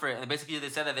written up for it. And basically they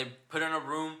said that they put her in a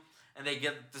room and they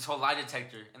get this whole lie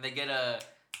detector and they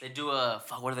do a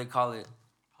fuck, what do they call it?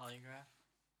 Polygraph?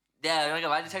 Yeah, like a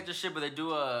lie detector shit, but they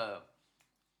do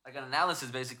like an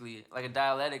analysis basically, like a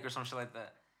dialectic or some shit like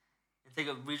that. They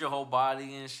read your whole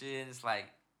body and shit. It's like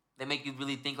they make you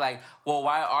really think like, well,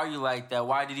 why are you like that?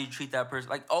 Why did you treat that person?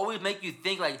 Like always make you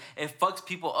think like it fucks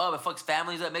people up, it fucks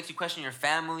families up, it makes you question your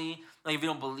family. Like if you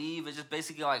don't believe, it's just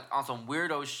basically like on some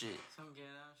weirdo shit. Some get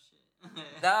out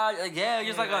shit. Nah, like, yeah,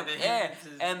 just like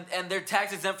and they're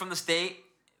tax exempt from the state.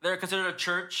 They're considered a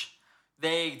church.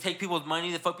 They take people's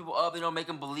money, they fuck people up, they don't make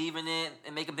them believe in it,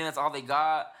 and make them think that's all they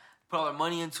got. Put all their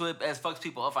money into it, as fucks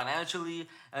people up financially,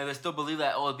 and they still believe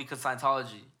that, oh, it's because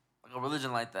Scientology. Like a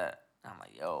religion like that. And I'm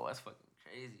like, yo, that's fucking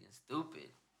crazy and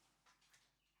stupid.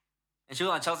 And she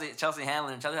was on Chelsea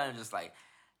Handler, and Chelsea Handler just like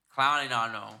clowning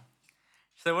on them.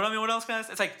 She said, what else can I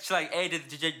say? It's like, she's like, hey,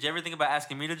 did you ever think about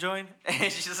asking me to join? And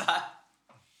she's just like,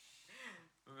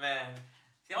 man.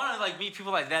 See, I want to like meet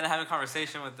people like that and have a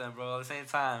conversation with them, bro, at the same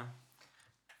time.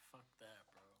 Fuck that,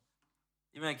 bro.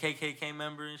 Even a KKK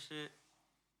member and shit.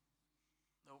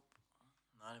 Nope.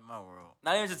 Not in my world.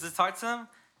 Not even just talk to them?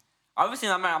 Obviously,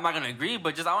 I'm not going to agree,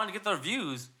 but just I want to get their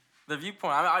views, their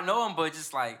viewpoint. I mean, I know them, but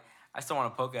just like, I still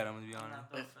want to poke at them, to be I'm honest.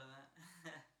 not built for that.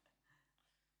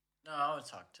 No, I would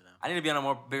talk to them. I need to be on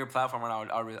a bigger platform, and I'll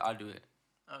do it.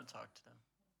 I would talk to them.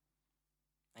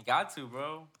 I got to,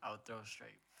 bro. I would throw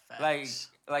straight facts.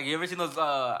 Like you ever seen those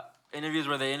interviews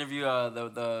where they interview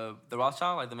the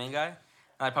Rothschild, like the main guy? And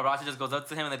like paparazzi just goes up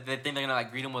to him and they think they're gonna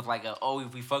like greet him with like oh,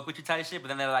 if we fuck with you type shit, but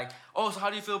then they're like, oh, so how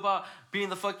do you feel about being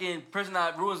the fucking person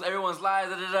that ruins everyone's lives?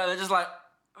 They're just like,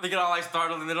 they get all like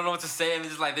startled and they don't know what to say and they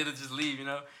just leave, you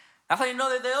know? That's how you know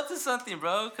that they're up to something,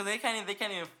 bro, because they can't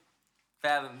even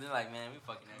fathom. They're like, man, we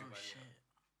fucking everybody. Oh, shit. Up.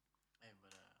 Hey,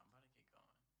 but I'm about to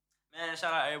get going. Man,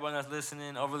 shout out everyone that's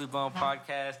listening. Overly Blown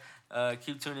Podcast.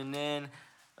 Keep tuning in.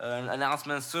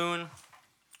 Announcement soon.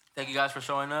 Thank you guys for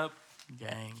showing up.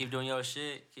 Gang. Keep doing your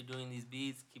shit. Keep doing these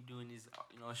beats. Keep doing these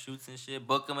shoots and shit.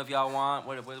 Book them if y'all want.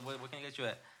 What can I get you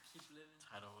at? Keep living.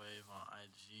 Tidal Wave on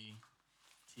IG.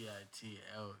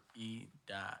 TITLE.WAV.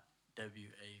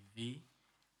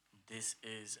 This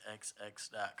is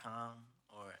XX.com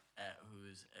or at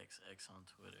whoisxx on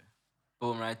Twitter.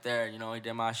 Boom, right there. You know, he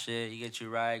did my shit. He get you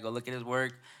right. Go look at his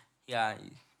work. Yeah,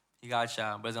 he got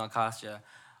y'all, but it's gonna cost ya.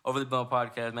 Overly Blunt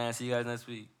Podcast, man. See you guys next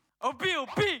week.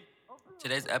 OBOP!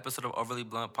 Today's episode of Overly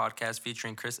Blunt Podcast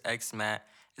featuring Chris X. Matt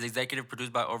is executive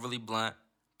produced by Overly Blunt,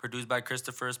 produced by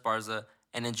Christopher Esparza,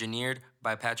 and engineered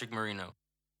by Patrick Marino.